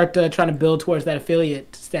got to start trying to build towards that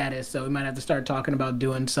affiliate status, so we might have to start talking about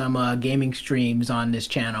doing some gaming streams on this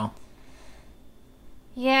channel.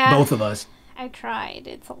 Yeah. Both of us. I tried.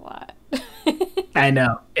 It's a lot. I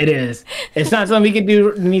know. It is. It's not something we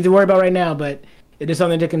need to worry about right now, but it is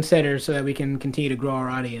something to consider so that we can continue to grow our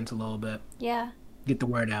audience a little bit. Yeah. Get the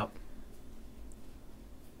word out.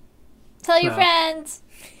 Tell your friends.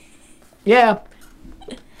 Yeah.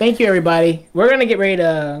 Thank you, everybody. We're going to get ready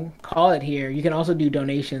to call it here. You can also do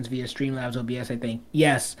donations via Streamlabs OBS, I think.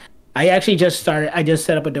 Yes. I actually just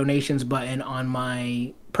set up a donations button on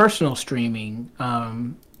my personal streaming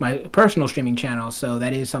channel. So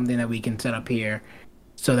that is something that we can set up here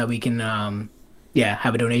so that we can,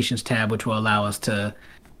 have a donations tab, which will allow us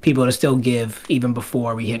people to still give even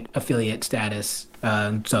before we hit affiliate status.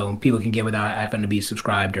 So people can give without having to be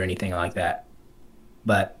subscribed or anything like that.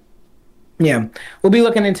 But yeah, we'll be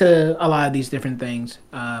looking into a lot of these different things.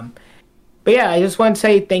 But yeah, I just want to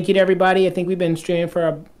say thank you to everybody. I think we've been streaming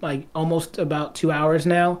for like almost about 2 hours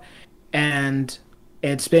now, and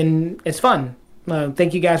it's fun.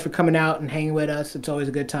 Thank you guys for coming out and hanging with us. It's always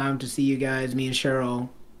a good time to see you guys. Me and Cheryl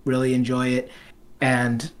really enjoy it.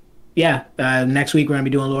 And yeah, next week we're going to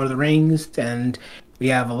be doing Lord of the Rings, and we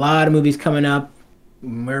have a lot of movies coming up.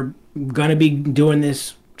 We're going to be doing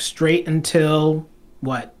this straight until,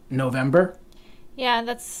 November? Yeah,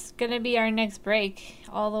 that's going to be our next break,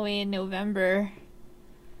 all the way in November.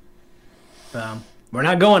 We're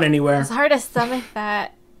not going anywhere. It's hard to stomach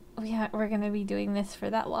that we're going to be doing this for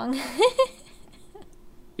that long.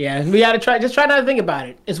 Yeah, we got to try not to think about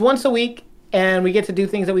it. It's once a week, and we get to do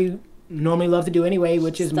things that we normally love to do anyway,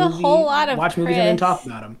 which is watch movies and then talk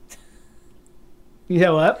about them. You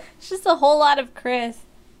know what? It's just a whole lot of Chris.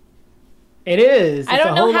 It is. I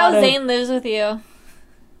don't know how Zane lives with you.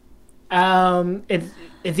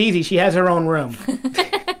 It's easy. She has her own room.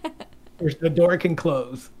 The door can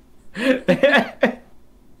close. All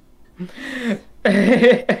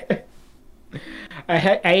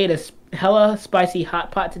I ate a hella spicy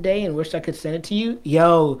hot pot today and wished I could send it to you.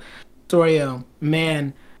 Yo, Sorio,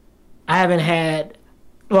 man, I haven't had.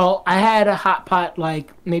 Well, I had a hot pot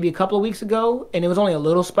like maybe a couple of weeks ago, and it was only a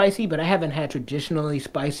little spicy, but I haven't had traditionally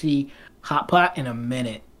spicy hot pot in a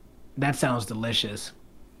minute. That sounds delicious.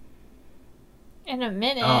 In a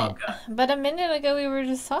minute. Oh, God. But a minute ago we were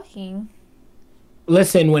just talking.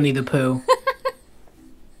 Listen, Winnie the Pooh.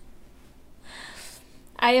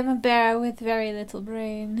 I am a bear with very little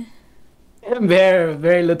brain. Very,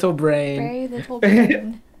 very little brain. Very little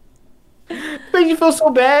brain. Makes you feel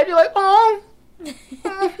so bad. You're like, oh.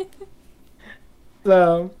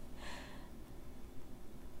 So.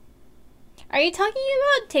 Are you talking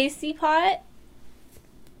about Tasty Pot?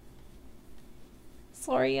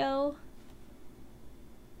 Sorio?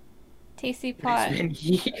 Tasty Pot.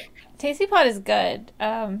 Tasty Pot is good.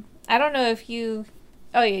 I don't know if you...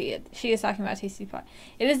 Oh, yeah, she is talking about Tasty Pot.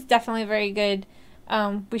 It is definitely very good.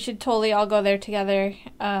 We should totally all go there together.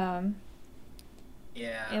 Yeah.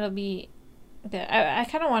 It'll be good. I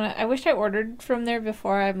kind of want to... I wish I ordered from there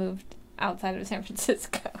before I moved outside of San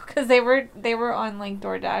Francisco. Because they were on, like,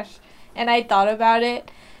 DoorDash. And I thought about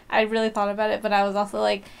it. I really thought about it. But I was also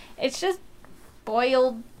like, it's just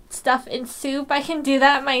boiled stuff in soup. I can do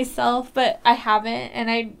that myself, but I haven't,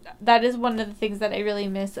 and that is one of the things that I really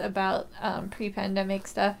miss about pre-pandemic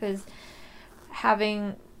stuff, is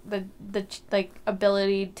having the like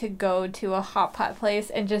ability to go to a hot pot place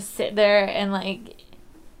and just sit there and like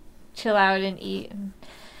chill out and eat. And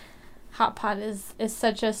hot pot is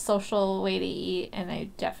such a social way to eat, and I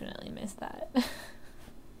definitely miss that.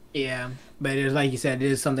 Yeah, but it is, like you said,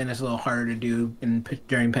 it is something that's a little harder to do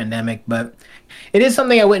during pandemic, but it is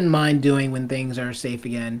something I wouldn't mind doing when things are safe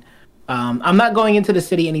again. I'm not going into the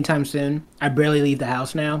city anytime soon. I barely leave the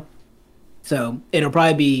house now, so it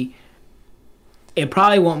probably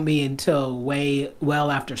won't be until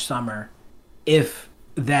well after summer, if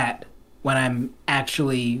that, when I'm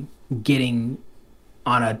actually getting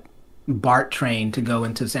on a BART train to go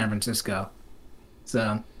into San Francisco.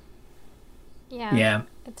 So, yeah.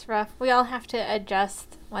 It's rough. We all have to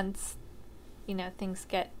adjust once, things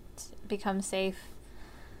become safe.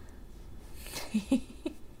 Give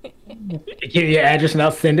you your address and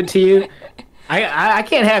I'll send it to you. I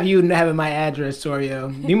can't have you having my address,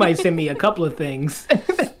 Sorio. You might send me a couple of things.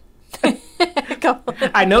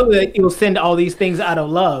 I know that you'll send all these things out of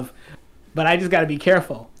love, but I just got to be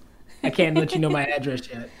careful. I can't let you know my address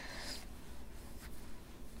yet.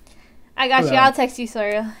 I got you. I'll text you,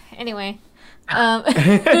 Sorio. Anyway. All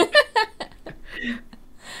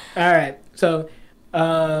right, so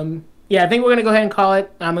yeah, I think we're gonna go ahead and call it.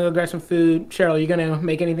 I'm gonna go grab some food. Cheryl, you gonna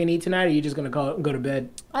make anything to eat tonight, or are you just gonna go to bed?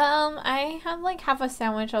 I have like half a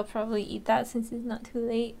sandwich. I'll probably eat that since it's not too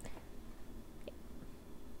late.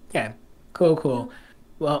 Yeah, cool.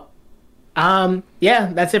 Well,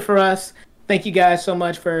 yeah, that's it for us. Thank you guys so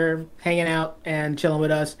much for hanging out and chilling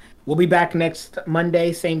with us. We'll be back next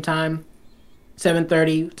Monday, same time,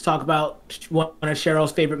 7:30, to talk about one of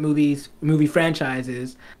Cheryl's favorite movie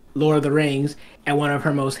franchises, Lord of the Rings, and one of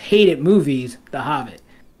her most hated movies, The Hobbit.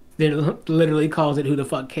 It literally calls it "Who the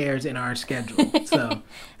fuck cares" in our schedule. So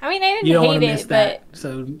I mean, I didn't you don't hate want to miss it, that. but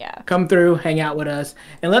So yeah. Come through, hang out with us,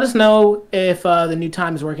 and let us know if the new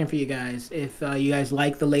time is working for you guys. If you guys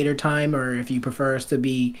like the later time, or if you prefer us to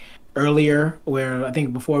be earlier. Where I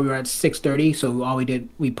think before we were at 6:30, so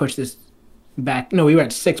we pushed this back. No, we were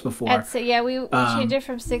at 6 before. We changed it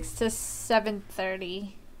from 6 to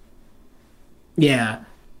 7:30. Yeah.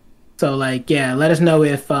 So let us know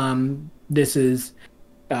if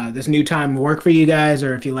this new time work for you guys,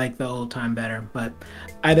 or if you like the old time better. But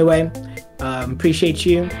either way, appreciate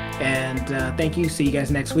you, and thank you. See you guys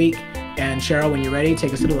next week. And Cheryl, when you're ready,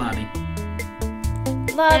 take us to the lobby.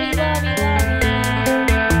 Love you.